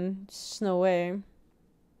again. Just no way.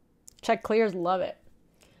 Check clears. Love it.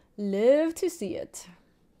 Live to see it.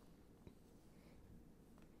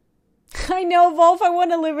 I know, Wolf. I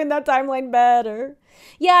want to live in that timeline better.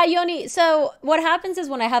 Yeah, Yoni. So what happens is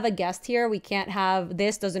when I have a guest here, we can't have...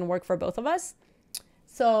 This doesn't work for both of us.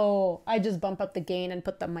 So I just bump up the gain and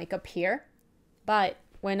put the mic up here. But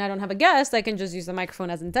when I don't have a guest, I can just use the microphone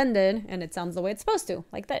as intended, and it sounds the way it's supposed to,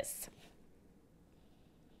 like this.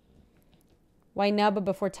 Why Naba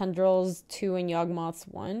before Tendrils 2 and Yawgmoths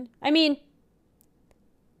 1? I mean,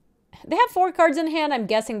 they have 4 cards in hand. I'm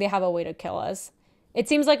guessing they have a way to kill us. It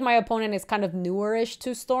seems like my opponent is kind of newer-ish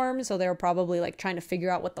to Storm, so they're probably like trying to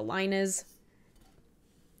figure out what the line is.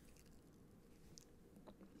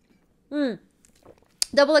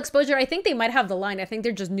 Double exposure, I think they might have the line. I think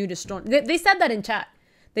they're just new to Storm. They said that in chat.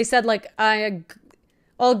 They said, like,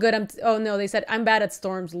 all good. Oh, no, they said, I'm bad at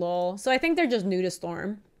Storms, lol. So I think they're just new to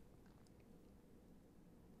Storm.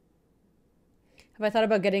 Have I thought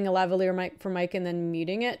about getting a lavalier mic for Mike and then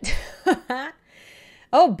muting it?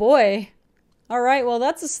 Oh, boy. All right, well,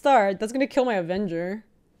 that's a start. That's going to kill my Avenger.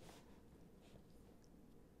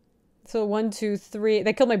 So 1, 2, 3.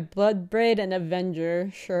 They killed my Bloodbraid and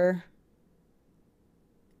Avenger. Sure.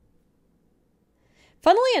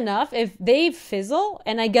 Funnily enough, if they fizzle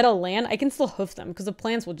and I get a land, I can still hoof them because the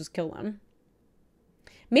plants will just kill them.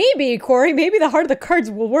 Maybe, Corey, maybe the heart of the cards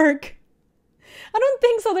will work. I don't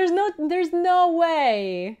think so. There's no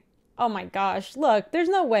way. Oh my gosh. Look, there's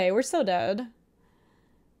no way. We're so dead.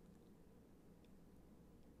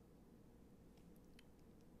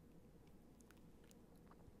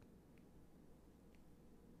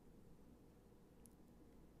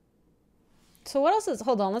 So what else is...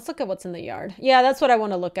 Hold on, let's look at what's in the yard. Yeah, that's what I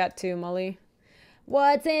want to look at too, Molly.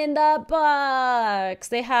 What's in the box?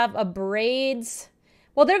 They have a braids.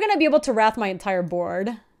 Well, they're going to be able to wrath my entire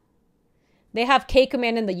board. They have K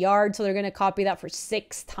command in the yard, so they're going to copy that for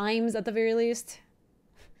 6 times at the very least.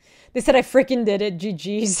 They said I freaking did it.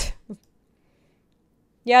 GG's.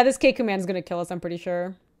 Yeah, this K command is going to kill us, I'm pretty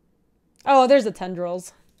sure. Oh, there's the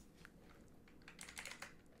tendrils.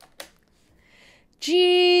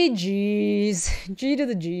 GG's. G to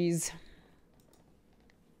the G's.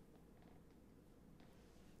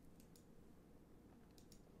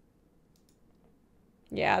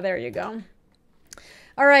 Yeah, there you go.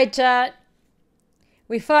 All right, chat.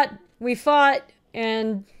 We fought,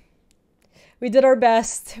 and we did our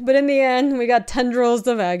best. But in the end, we got tendrils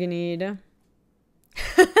of agony.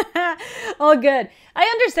 All good. I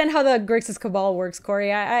understand how the Grixis Cabal works,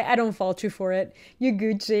 Corey. I don't fault you for it. You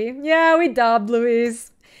Gucci. Yeah, we dubbed,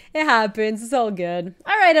 Louise. It happens. It's all good.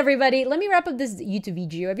 All right, everybody. Let me wrap up this YouTube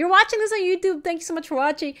video. If you're watching this on YouTube, thank you so much for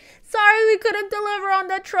watching. Sorry we couldn't deliver on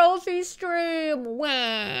the trophy stream.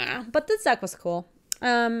 Wah. But this deck was cool.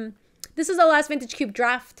 This is the last Vintage Cube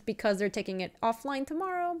draft because they're taking it offline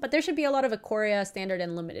tomorrow. But there should be a lot of Ikoria Standard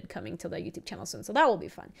and Limited coming to the YouTube channel soon. So that will be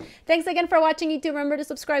fun. Thanks again for watching, YouTube. Remember to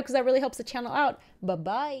subscribe because that really helps the channel out.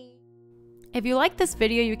 Bye-bye. If you like this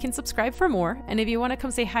video, you can subscribe for more. And if you want to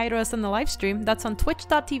come say hi to us on the live stream, that's on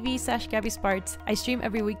twitch.tv/GabySpartz. I stream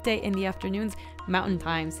every weekday in the afternoons, Mountain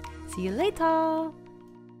Times. See you later.